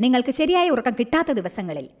ആണെന്നുണ്ടെങ്കിൽ നിങ്ങൾക്ക് ശരിയായ ഉറക്കം കിട്ടാത്ത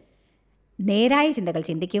ദിവസങ്ങളിൽ നേരായ ചിന്തകൾ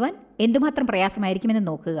ചിന്തിക്കുവാൻ എന്തുമാത്രം പ്രയാസമായിരിക്കുമെന്ന്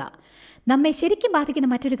നോക്കുക. നമ്മെ ശരിക്കും ബാധിക്കുന്ന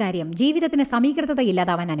മറ്റൊരു കാര്യം ജീവിതത്തിന് സമീകൃതത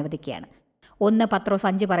ഇല്ലാതാവാൻ അനുവദിക്കുകയാണ്. 1 പത്രോസ്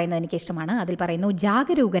 5 പറയുന്നത് എനിക്കിഷ്ടമാണ്. അതിൽ പറയുന്നു,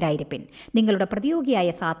 ജാഗരൂകരായിരിപ്പിൻ, നിങ്ങളുടെ പ്രതിയോഗിയായ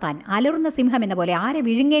സാത്താൻ അലറുന്ന സിംഹം എന്ന പോലെ ആരെ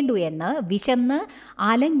വിഴുങ്ങേണ്ടു എന്ന് വിശന്ന്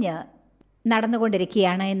അലഞ്ഞ്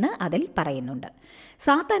നടന്നുകൊണ്ടിരിക്കുകയാണ് എന്ന് അതിൽ പറയുന്നുണ്ട്.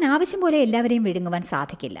 സാത്താൻ ആവശ്യം പോലെ എല്ലാവരെയും വിഴുങ്ങുവാൻ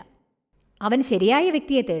സാധിക്കില്ല. അവൻ ശരിയായ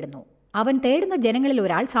വ്യക്തിയെ തേടുന്നു. അവൻ തേടുന്ന ജനങ്ങളിൽ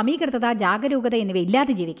ഒരാൾ സമീകൃതത, ജാഗരൂകത എന്നിവ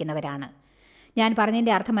ഇല്ലാതെ ജീവിക്കുന്നവരാണ്. ഞാൻ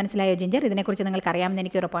പറഞ്ഞതിൻ്റെ അർത്ഥം മനസ്സിലായോ ജിഞ്ചർ? ഇതിനെക്കുറിച്ച് നിങ്ങൾക്ക് അറിയാമെന്ന്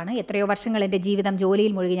എനിക്ക് ഉറപ്പാണ്. എത്രയോ വർഷങ്ങൾ എൻ്റെ ജീവിതം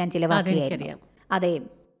ജോലിയിൽ മുഴുകി ഞാൻ ചിലവാക്കുകയായിരുന്നു. അതെ,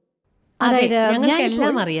 അതായത് ഞാൻ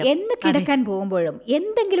എന്ന് കിടക്കാൻ പോകുമ്പോഴും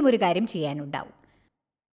എന്തെങ്കിലും ഒരു കാര്യം ചെയ്യാനുണ്ടാവും.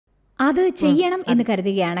 അത് ചെയ്യണം എന്ന്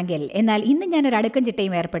കരുതുകയാണെങ്കിൽ, എന്നാൽ ഇന്ന് ഞാനൊരു അടുക്കും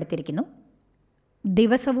ചിട്ടയും ഏർപ്പെടുത്തിയിരിക്കുന്നു.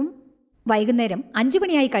 ദിവസവും വൈകുന്നേരം 5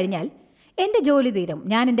 മണിയായി കഴിഞ്ഞാൽ എൻ്റെ ജോലി തീരും.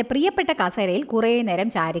 ഞാൻ എൻ്റെ പ്രിയപ്പെട്ട കസേരയിൽ കുറേ നേരം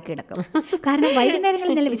ചാരിക്കിടക്കും. കാരണം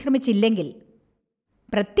വൈകുന്നേരങ്ങളിൽ നിന്ന് വിശ്രമിച്ചില്ലെങ്കിൽ,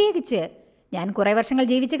 പ്രത്യേകിച്ച് ഞാൻ കുറേ വർഷങ്ങൾ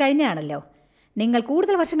ജീവിച്ച് കഴിഞ്ഞാണല്ലോ, നിങ്ങൾ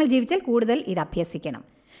കൂടുതൽ വർഷങ്ങൾ ജീവിച്ചാൽ കൂടുതൽ ഇത് അഭ്യസിക്കണം.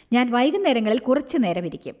 ഞാൻ വൈകുന്നേരങ്ങളിൽ കുറച്ച് നേരം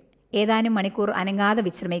ഇരിക്കും, ഏതാനും മണിക്കൂർ അനങ്ങാതെ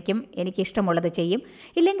വിശ്രമിക്കും, എനിക്കിഷ്ടമുള്ളത് ചെയ്യും.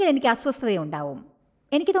 ഇല്ലെങ്കിൽ എനിക്ക് അസ്വസ്ഥതയുണ്ടാവും.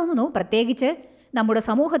 എനിക്ക് തോന്നുന്നു പ്രത്യേകിച്ച് നമ്മുടെ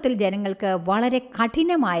സമൂഹത്തിൽ ജനങ്ങൾക്ക് വളരെ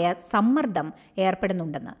കഠിനമായ സമ്മർദ്ദം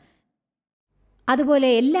ഏർപ്പെടുന്നുണ്ടെന്ന്. അതുപോലെ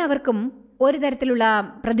എല്ലാവർക്കും ഒരു തരത്തിലുള്ള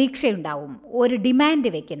പ്രതീക്ഷയുണ്ടാവും, ഒരു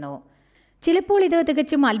ഡിമാൻഡ് വയ്ക്കുന്നു. ചിലപ്പോൾ ഇത്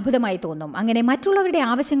തികച്ചും അത്ഭുതമായി തോന്നും. അങ്ങനെ മറ്റുള്ളവരുടെ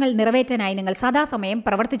ആവശ്യങ്ങൾ നിറവേറ്റാനായി നിങ്ങൾ സദാസമയം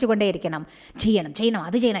പ്രവർത്തിച്ചുകൊണ്ടേയിരിക്കണം. ചെയ്യണം,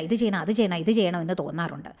 അത് ചെയ്യണം, ഇത് ചെയ്യണം എന്ന്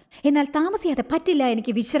തോന്നാറുണ്ട്. എന്നാൽ താമസിയാതെ പറ്റില്ല,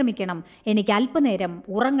 എനിക്ക് വിശ്രമിക്കണം, എനിക്ക് അല്പനേരം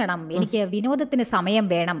ഉറങ്ങണം, എനിക്ക് വിനോദത്തിന് സമയം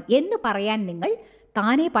വേണം എന്ന് പറയാൻ നിങ്ങൾ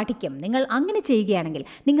താനേ പഠിക്കും. നിങ്ങൾ അങ്ങനെ ചെയ്യുകയാണെങ്കിൽ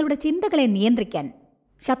നിങ്ങളുടെ ചിന്തകളെ നിയന്ത്രിക്കാൻ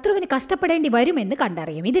ശത്രുവിന് കഷ്ടപ്പെടേണ്ടി വരുമെന്ന്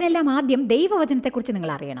കണ്ടറിയും. ഇതിനെല്ലാം ആദ്യം ദൈവവചനത്തെക്കുറിച്ച്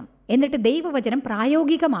നിങ്ങൾ അറിയണം. എന്നിട്ട് ദൈവവചനം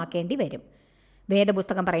പ്രായോഗികമാക്കേണ്ടി വരും.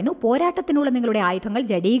 വേദപുസ്തകം പറയുന്നു, പോരാട്ടത്തിനുള്ള നിങ്ങളുടെ ആയുധങ്ങൾ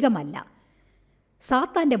ജഡീകമല്ല,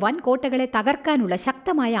 സാത്താൻ്റെ വൻ കോട്ടകളെ തകർക്കാനുള്ള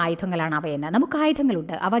ശക്തമായ ആയുധങ്ങളാണ് അവയെന്ന്. നമുക്ക്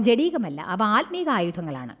ആയുധങ്ങളുണ്ട്, അവ ജഡീകമല്ല, അവ ആത്മീക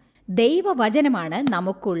ആയുധങ്ങളാണ്. ദൈവവചനമാണ്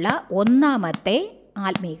നമുക്കുള്ള ഒന്നാമത്തെ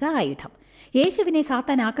ആത്മീക ആയുധം. യേശുവിനെ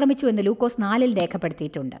സാത്താൻ ആക്രമിച്ചു എന്ന് ലൂക്കോസ് 4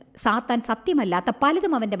 രേഖപ്പെടുത്തിയിട്ടുണ്ട്. സാത്താൻ സത്യമല്ലാത്ത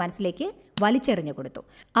പലതും അവൻ്റെ മനസ്സിലേക്ക് വലിച്ചെറിഞ്ഞു കൊടുത്തു.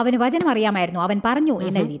 അവന് വചനം അറിയാമായിരുന്നു, അവൻ പറഞ്ഞു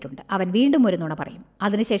എന്നെഴുതിയിട്ടുണ്ട്. അവൻ വീണ്ടും ഒരു നുണ പറയും.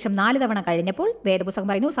 അതിനുശേഷം 4 തവണ കഴിഞ്ഞപ്പോൾ വേദപുസ്തകം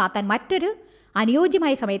പറയുന്നു സാത്താൻ മറ്റൊരു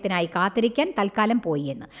അനുയോജ്യമായ സമയത്തിനായി കാത്തിരിക്കാൻ തൽക്കാലം പോയി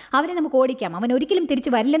എന്ന്. അവനെ നമുക്ക് ഓടിക്കാം, അവൻ ഒരിക്കലും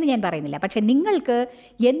തിരിച്ചു വരില്ലെന്ന് ഞാൻ പറയുന്നില്ല. പക്ഷെ നിങ്ങൾക്ക്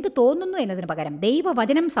എന്ത് തോന്നുന്നു എന്നതിന് പകരം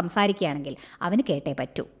ദൈവവചനം സംസാരിക്കുകയാണെങ്കിൽ അവന് കേട്ടേ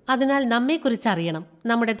പറ്റൂ. അതിനാൽ നമ്മെക്കുറിച്ച് അറിയണം.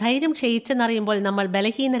 നമ്മുടെ ധൈര്യം ക്ഷയിച്ചെന്നറിയുമ്പോൾ നമ്മൾ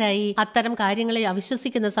ബലഹീനരായി അത്തരം കാര്യങ്ങളെ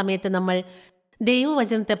അവിശ്വസിക്കുന്ന സമയത്ത് നമ്മൾ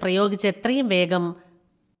ദൈവവചനത്തെ പ്രയോഗിച്ച് എത്രയും വേഗം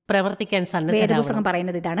പ്രവർത്തിക്കാൻ സന്നദ്ധരാകണം. വേദപുസ്തകം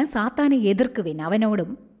പറയുന്നത് ഇതാണ്, സാത്താനെ എതിർക്കുവിൻ അവനോടും.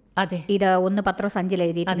 അതെ, ഇത് 1 പത്രോസ് 5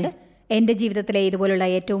 എഴുതിയിട്ടുണ്ട്. എൻ്റെ ജീവിതത്തിലെ ഇതുപോലുള്ള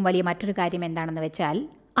ഏറ്റവും വലിയ മറ്റൊരു കാര്യം എന്താണെന്ന് വെച്ചാൽ,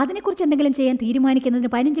 അതിനെക്കുറിച്ച് എന്തെങ്കിലും ചെയ്യാൻ തീരുമാനിക്കുന്നതിന്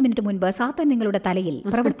 15 മിനിറ്റ് മുൻപ് സാത്താൻ നിങ്ങളുടെ തലയിൽ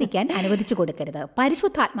പ്രവർത്തിക്കാൻ അനുവദിച്ചു കൊടുക്കരുത്.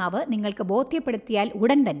 പരിശുദ്ധാത്മാവ് നിങ്ങൾക്ക് ബോധ്യപ്പെടുത്തിയാൽ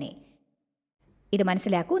ഉടൻ തന്നെ ഇത്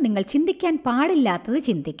മനസ്സിലാക്കൂ, നിങ്ങൾ ചിന്തിക്കാൻ പാടില്ലാത്തത്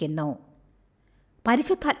ചിന്തിക്കുന്നു.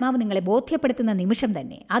 പരിശുദ്ധാത്മാവ് നിങ്ങളെ ബോധ്യപ്പെടുത്തുന്ന നിമിഷം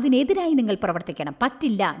തന്നെ അതിനെതിരായി നിങ്ങൾ പ്രവർത്തിക്കണം.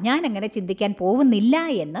 പറ്റില്ല, ഞാൻ അങ്ങനെ ചിന്തിക്കാൻ പോകുന്നില്ല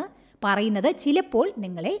എന്ന് പറയുന്നത് ചിലപ്പോൾ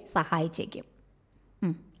നിങ്ങളെ സഹായിച്ചേക്കും.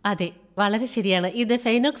 അതെ, വളരെ ശരിയാണ്. ഇത്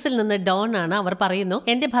ഫെയ്നോക്സിൽ നിന്ന് ഡോൺ ആണ്. അവർ പറയുന്നു,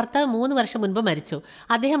 എൻ്റെ ഭർത്താവ് 3 വർഷം മുൻപ് മരിച്ചു.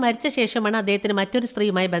 അദ്ദേഹം മരിച്ച ശേഷമാണ് അദ്ദേഹത്തിന് മറ്റൊരു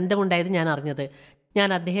സ്ത്രീയുമായി ബന്ധമുണ്ടായത് ഞാൻ അറിഞ്ഞത്. ഞാൻ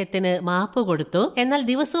അദ്ദേഹത്തിന് മാപ്പ് കൊടുത്തു. എന്നാൽ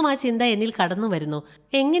ദിവസവും ആ ചിന്ത എന്നിൽ കടന്നു വരുന്നു.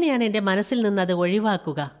 എങ്ങനെയാണ് എൻ്റെ മനസ്സിൽ നിന്ന് അത്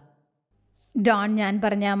ഒഴിവാക്കുക? ഡോൺ, ഞാൻ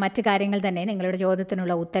പറഞ്ഞ മറ്റു കാര്യങ്ങൾ തന്നെ നിങ്ങളുടെ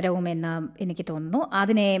ചോദ്യത്തിനുള്ള ഉത്തരവും എന്ന് എനിക്ക് തോന്നുന്നു.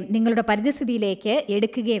 അതിനെ നിങ്ങളുടെ പരിസ്ഥിതിയിലേക്ക്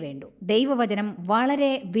എടുക്കുകയേ വേണ്ടൂ. ദൈവവചനം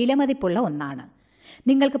വളരെ വിലമതിപ്പുള്ള ഒന്നാണ്.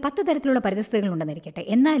 നിങ്ങൾക്ക് 10 തരത്തിലുള്ള പരിസ്ഥിതികളുണ്ടെന്നിരിക്കട്ടെ,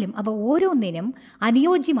 എന്നാലും അവ ഓരോന്നിനും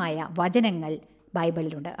അനുയോജ്യമായ വചനങ്ങൾ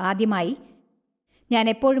ബൈബിളിലുണ്ട്. ആദ്യമായി ഞാൻ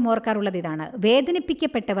എപ്പോഴും ഓർക്കാറുള്ളത് ഇതാണ്,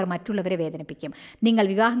 വേദനിപ്പിക്കപ്പെട്ടവർ മറ്റുള്ളവരെ വേദനിപ്പിക്കും. നിങ്ങൾ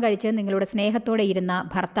വിവാഹം കഴിച്ച് നിങ്ങളുടെ സ്നേഹത്തോടെ ഇരുന്ന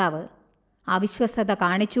ഭർത്താവ് അവിശ്വസ്തത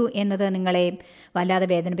കാണിച്ചു എന്നത് നിങ്ങളെ വല്ലാതെ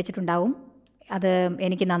വേദനിപ്പിച്ചിട്ടുണ്ടാവും. അത്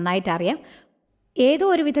എനിക്ക് നന്നായിട്ട് അറിയാം. ഏതോ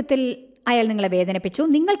ഒരു വിധത്തിൽ അയാൾ നിങ്ങളെ വേദനിപ്പിച്ചു.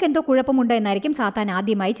 നിങ്ങൾക്കെന്തോ കുഴപ്പമുണ്ട് എന്നായിരിക്കും സാത്താൻ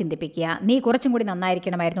ആദ്യമായി ചിന്തിപ്പിക്കുക. നീ കുറച്ചും കൂടി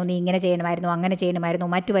നന്നായിരിക്കണമായിരുന്നു, നീ ഇങ്ങനെ ചെയ്യണമായിരുന്നു, അങ്ങനെ ചെയ്യണമായിരുന്നു,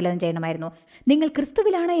 മറ്റു വല്ലതും ചെയ്യണമായിരുന്നു. നിങ്ങൾ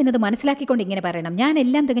ക്രിസ്തുവിലാണ് എന്നത് മനസ്സിലാക്കിക്കൊണ്ട് ഇങ്ങനെ പറയണം, ഞാൻ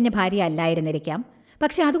എല്ലാം തികഞ്ഞ ഭാര്യ അല്ലായിരുന്നിരിക്കാം,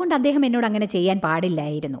 പക്ഷേ അതുകൊണ്ട് അദ്ദേഹം എന്നോട് അങ്ങനെ ചെയ്യാൻ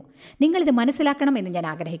പാടില്ലായിരുന്നു. നിങ്ങളിത് മനസ്സിലാക്കണം എന്ന് ഞാൻ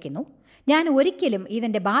ആഗ്രഹിക്കുന്നു. ഞാൻ ഒരിക്കലും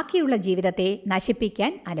ഇതിൻ്റെ ബാക്കിയുള്ള ജീവിതത്തെ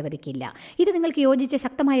നശിപ്പിക്കാൻ അനുവദിക്കില്ല. ഇത് നിങ്ങൾക്ക് യോജിച്ച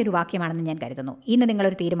ശക്തമായൊരു വാക്യമാണെന്ന് ഞാൻ കരുതുന്നു. ഇന്ന്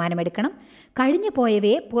നിങ്ങളൊരു തീരുമാനമെടുക്കണം. കഴിഞ്ഞു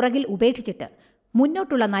പോയവയെ പുറകിൽ ഉപേക്ഷിച്ചിട്ട്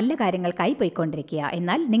മുന്നോട്ടുള്ള നല്ല കാര്യങ്ങൾക്കായി പോയിക്കൊണ്ടിരിക്കുക.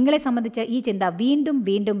 എന്നാൽ നിങ്ങളെ സംബന്ധിച്ച് ഈ ചിന്ത വീണ്ടും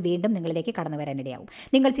വീണ്ടും വീണ്ടും നിങ്ങളിലേക്ക് കടന്നു വരാനിടയാവും.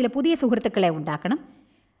 നിങ്ങൾ ചില പുതിയ സുഹൃത്തുക്കളെ ഉണ്ടാക്കണം,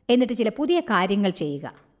 എന്നിട്ട് ചില പുതിയ കാര്യങ്ങൾ ചെയ്യുക.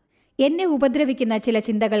 എന്നെ ഉപദ്രവിക്കുന്ന ചില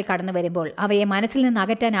ചിന്തകൾ കടന്നു വരുമ്പോൾ അവയെ മനസ്സിൽ നിന്ന്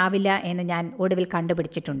അകറ്റാനാവില്ല എന്ന് ഞാൻ ഒടുവിൽ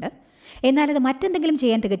കണ്ടുപിടിച്ചിട്ടുണ്ട്. എന്നാൽ അത് മറ്റെന്തെങ്കിലും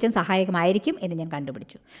ചെയ്യാൻ തികച്ചും സഹായകമായിരിക്കും എന്ന് ഞാൻ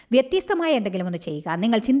കണ്ടുപിടിച്ചു. വ്യത്യസ്തമായ എന്തെങ്കിലും ഒന്ന് ചെയ്യുക.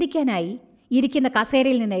 നിങ്ങൾ ചിന്തിക്കാനായി ഇരിക്കുന്ന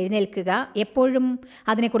കസേരയിൽ നിന്ന് എഴുന്നേൽക്കുക. എപ്പോഴും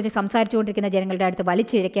അതിനെക്കുറിച്ച് സംസാരിച്ചുകൊണ്ടിരിക്കുന്ന ജനങ്ങളുടെ അടുത്ത്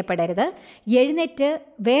വലിച്ചിഴക്കപ്പെടരുത്. എഴുന്നേറ്റ്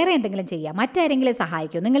വേറെ എന്തെങ്കിലും ചെയ്യുക. മറ്റാരെങ്കിലും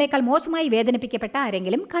സഹായിക്കൂ. നിങ്ങളെക്കാൾ മോശമായി വേദനിപ്പിക്കപ്പെട്ട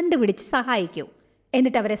ആരെങ്കിലും കണ്ടുപിടിച്ച് സഹായിക്കൂ.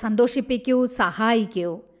 എന്നിട്ട് അവരെ സന്തോഷിപ്പിക്കൂ,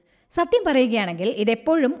 സഹായിക്കൂ. സത്യം പറയുകയാണെങ്കിൽ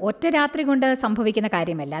ഇതെപ്പോഴും ഒറ്റ രാത്രി കൊണ്ട് സംഭവിക്കുന്ന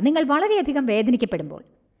കാര്യമല്ല. നിങ്ങൾ വളരെയധികം വേദനിക്കപ്പെടുമ്പോൾ,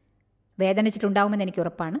 വേദനിച്ചിട്ടുണ്ടാവുമെന്ന് എനിക്ക്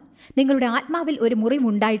ഉറപ്പാണ്, നിങ്ങളുടെ ആത്മാവിൽ ഒരു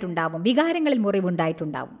മുറിവുണ്ടായിട്ടുണ്ടാവും, വികാരങ്ങളിൽ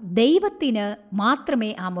മുറിവുണ്ടായിട്ടുണ്ടാവും. ദൈവത്തിന് മാത്രമേ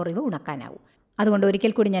ആ മുറിവ് ഉണക്കാനാവൂ. അതുകൊണ്ട്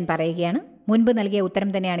ഒരിക്കൽ കൂടി ഞാൻ പറയുകയാണ്, മുൻപ് നൽകിയ ഉത്തരം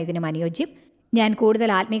തന്നെയാണ് ഇതിനും അനുയോജ്യം. ഞാൻ കൂടുതൽ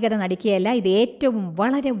ആത്മീയത നടിക്കുകയല്ല. ഇത് ഏറ്റവും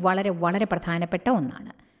വളരെ വളരെ വളരെ പ്രധാനപ്പെട്ട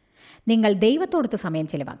ഒന്നാണ്. നിങ്ങൾ ദൈവത്തോടൊത്ത് സമയം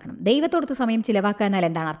ചിലവാക്കണം. ദൈവത്തോടൊത്ത് സമയം ചിലവാക്കുക എന്നാൽ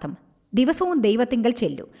എന്താണ് അർത്ഥം? ദിവസവും ദൈവത്തിങ്കൽ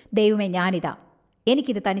ചെല്ലൂ. ദൈവമേ, ഞാനിതാ,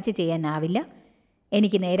 എനിക്കിത് തനിച്ച് ചെയ്യാനാവില്ല,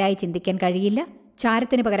 എനിക്ക് നേരായി ചിന്തിക്കാൻ കഴിയില്ല,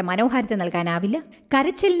 ചാരത്തിന് പകരം മനോഹാരിത നൽകാനാവില്ല,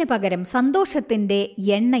 കരച്ചിലിന് പകരം സന്തോഷത്തിൻ്റെ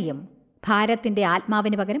എണ്ണയും ഭാരത്തിൻ്റെ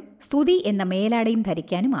ആത്മാവിന് പകരം സ്തുതി എന്ന മേലാടയും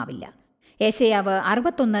ധരിക്കാനും ആവില്ല. യെശയ്യാവ്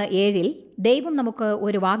 61:7 ദൈവം നമുക്ക്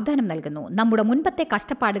ഒരു വാഗ്ദാനം നൽകുന്നു, നമ്മുടെ മുൻപത്തെ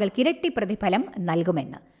കഷ്ടപ്പാടുകൾക്ക് ഇരട്ടി പ്രതിഫലം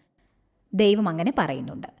നൽകുമെന്ന്. ദൈവം അങ്ങനെ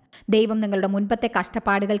പറയുന്നുണ്ട്. ദൈവം നിങ്ങളുടെ മുൻപത്തെ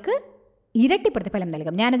കഷ്ടപ്പാടുകൾക്ക് ഇരട്ടി പ്രതിഫലം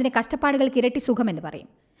നൽകും. ഞാനതിനെ കഷ്ടപ്പാടുകൾക്ക് ഇരട്ടി സുഖമെന്ന് പറയും.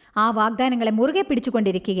 ആ വാഗ്ദാനങ്ങളെ മുറുകെ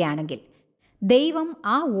പിടിച്ചുകൊണ്ടിരിക്കുകയാണെങ്കിൽ ദൈവം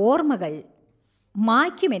ആ ഓർമ്മകൾ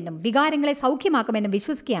മായ്ക്കുമെന്നും വികാരങ്ങളെ സൗഖ്യമാക്കുമെന്നും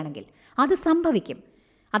വിശ്വസിക്കുകയാണെങ്കിൽ അത് സംഭവിക്കും.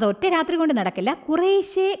 അത് ഒറ്റ രാത്രി കൊണ്ട് നടക്കില്ല,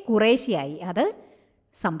 കുറേശ്ശെയായി അത്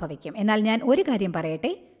സംഭവിക്കും. എന്നാൽ ഞാൻ ഒരു കാര്യം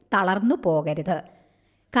പറയട്ടെ, തളർന്നു പോകരുത്.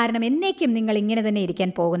 കാരണം എന്നേക്കും നിങ്ങൾ ഇങ്ങനെ തന്നെ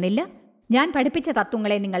ഇരിക്കാൻ പോകുന്നില്ല. ഞാൻ പഠിപ്പിച്ച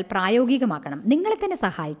തത്വങ്ങളെ നിങ്ങൾ പ്രായോഗികമാക്കണം. നിങ്ങളെ തന്നെ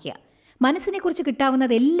സഹായിക്കുക. മനസ്സിനെക്കുറിച്ച്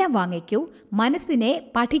കിട്ടാവുന്നതെല്ലാം വാങ്ങിക്കൂ, മനസ്സിനെ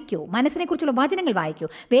പഠിക്കൂ, മനസ്സിനെക്കുറിച്ചുള്ള വചനങ്ങൾ വായിക്കൂ,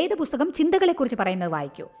 വേദപുസ്തകം ചിന്തകളെക്കുറിച്ച് പറയുന്നത്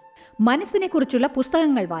വായിക്കൂ. മനസ്സിനെക്കുറിച്ചുള്ള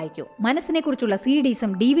പുസ്തകങ്ങൾ വായിക്കൂ, മനസ്സിനെക്കുറിച്ചുള്ള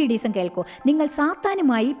CDs-ഉം DVDs-ഉം കേൾക്കൂ. നിങ്ങൾ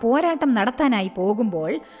സാത്താനുമായി പോരാട്ടം നടത്താനായി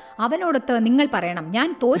പോകുമ്പോൾ അവനോടൊത്ത് നിങ്ങൾ പറയണം, ഞാൻ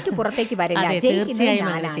തോറ്റു പുറത്തേക്ക് വരില്ല, ജയിക്കുന്നത്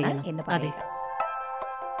ഞാനാണ് എന്ന് പറയുക.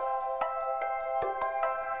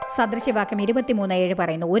 സദൃശവാക്യം 23:7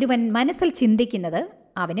 പറയുന്നു, ഒരുവൻ മനസ്സിൽ ചിന്തിക്കുന്നത്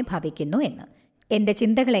അവന് ഭവിക്കുന്നു എന്ന്. എൻ്റെ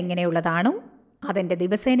ചിന്തകൾ എങ്ങനെയുള്ളതാണോ അതെൻ്റെ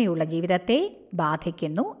ദിവസേനയുള്ള ജീവിതത്തെ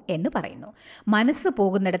ബാധിക്കുന്നു എന്ന് പറയുന്നു. മനസ്സ്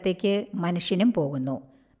പോകുന്നിടത്തേക്ക് മനുഷ്യനും പോകുന്നു.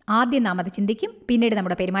 ആദ്യം നാം അത് ചിന്തിക്കും, പിന്നീട്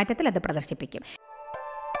നമ്മുടെ പെരുമാറ്റത്തിൽ അത് പ്രദർശിപ്പിക്കും.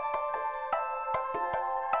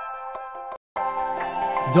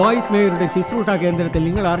 ജോയ്സ് മേയറുടെ ശുശ്രൂഷാ കേന്ദ്രത്തിൽ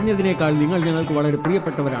നിങ്ങൾ അറിഞ്ഞതിനേക്കാൾ നിങ്ങൾ ഞങ്ങൾക്ക് വളരെ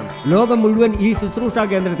പ്രിയപ്പെട്ടവരാണ്. ലോകം മുഴുവൻ ഈ ശുശ്രൂഷാ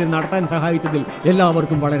കേന്ദ്രത്തിൽ നടത്താൻ സഹായിച്ചതിൽ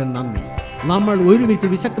എല്ലാവർക്കും വളരെ നന്ദി. നമ്മൾ ഒരുമിച്ച്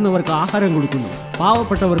വിശക്കുന്നവർക്ക് ആഹാരം കൊടുക്കുന്നു,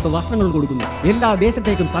 പാവപ്പെട്ടവർക്ക് വസ്ത്രങ്ങൾ കൊടുക്കുന്നു, എല്ലാ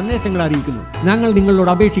ദേശത്തേക്കും സന്ദേശങ്ങൾ അറിയിക്കുന്നു. ഞങ്ങൾ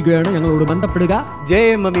നിങ്ങളോട് അപേക്ഷിക്കുകയാണ്, ഞങ്ങളോട് ബന്ധപ്പെടുക.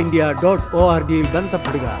 jmmindia.org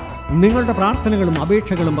ബന്ധപ്പെടുക. നിങ്ങളുടെ പ്രാർത്ഥനകളും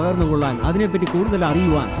അപേക്ഷകളും പകർന്നുകൊള്ളാൻ, അതിനെപ്പറ്റി കൂടുതൽ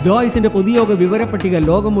അറിയുവാൻ, ജോയ്സിന്റെ പൊതുയോഗ വിവരപ്പട്ടിക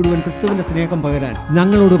ലോകം മുഴുവൻ ക്രിസ്തുവിന്റെ സ്നേഹം പകരാൻ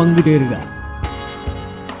ഞങ്ങളോട് പങ്കുചേരുക.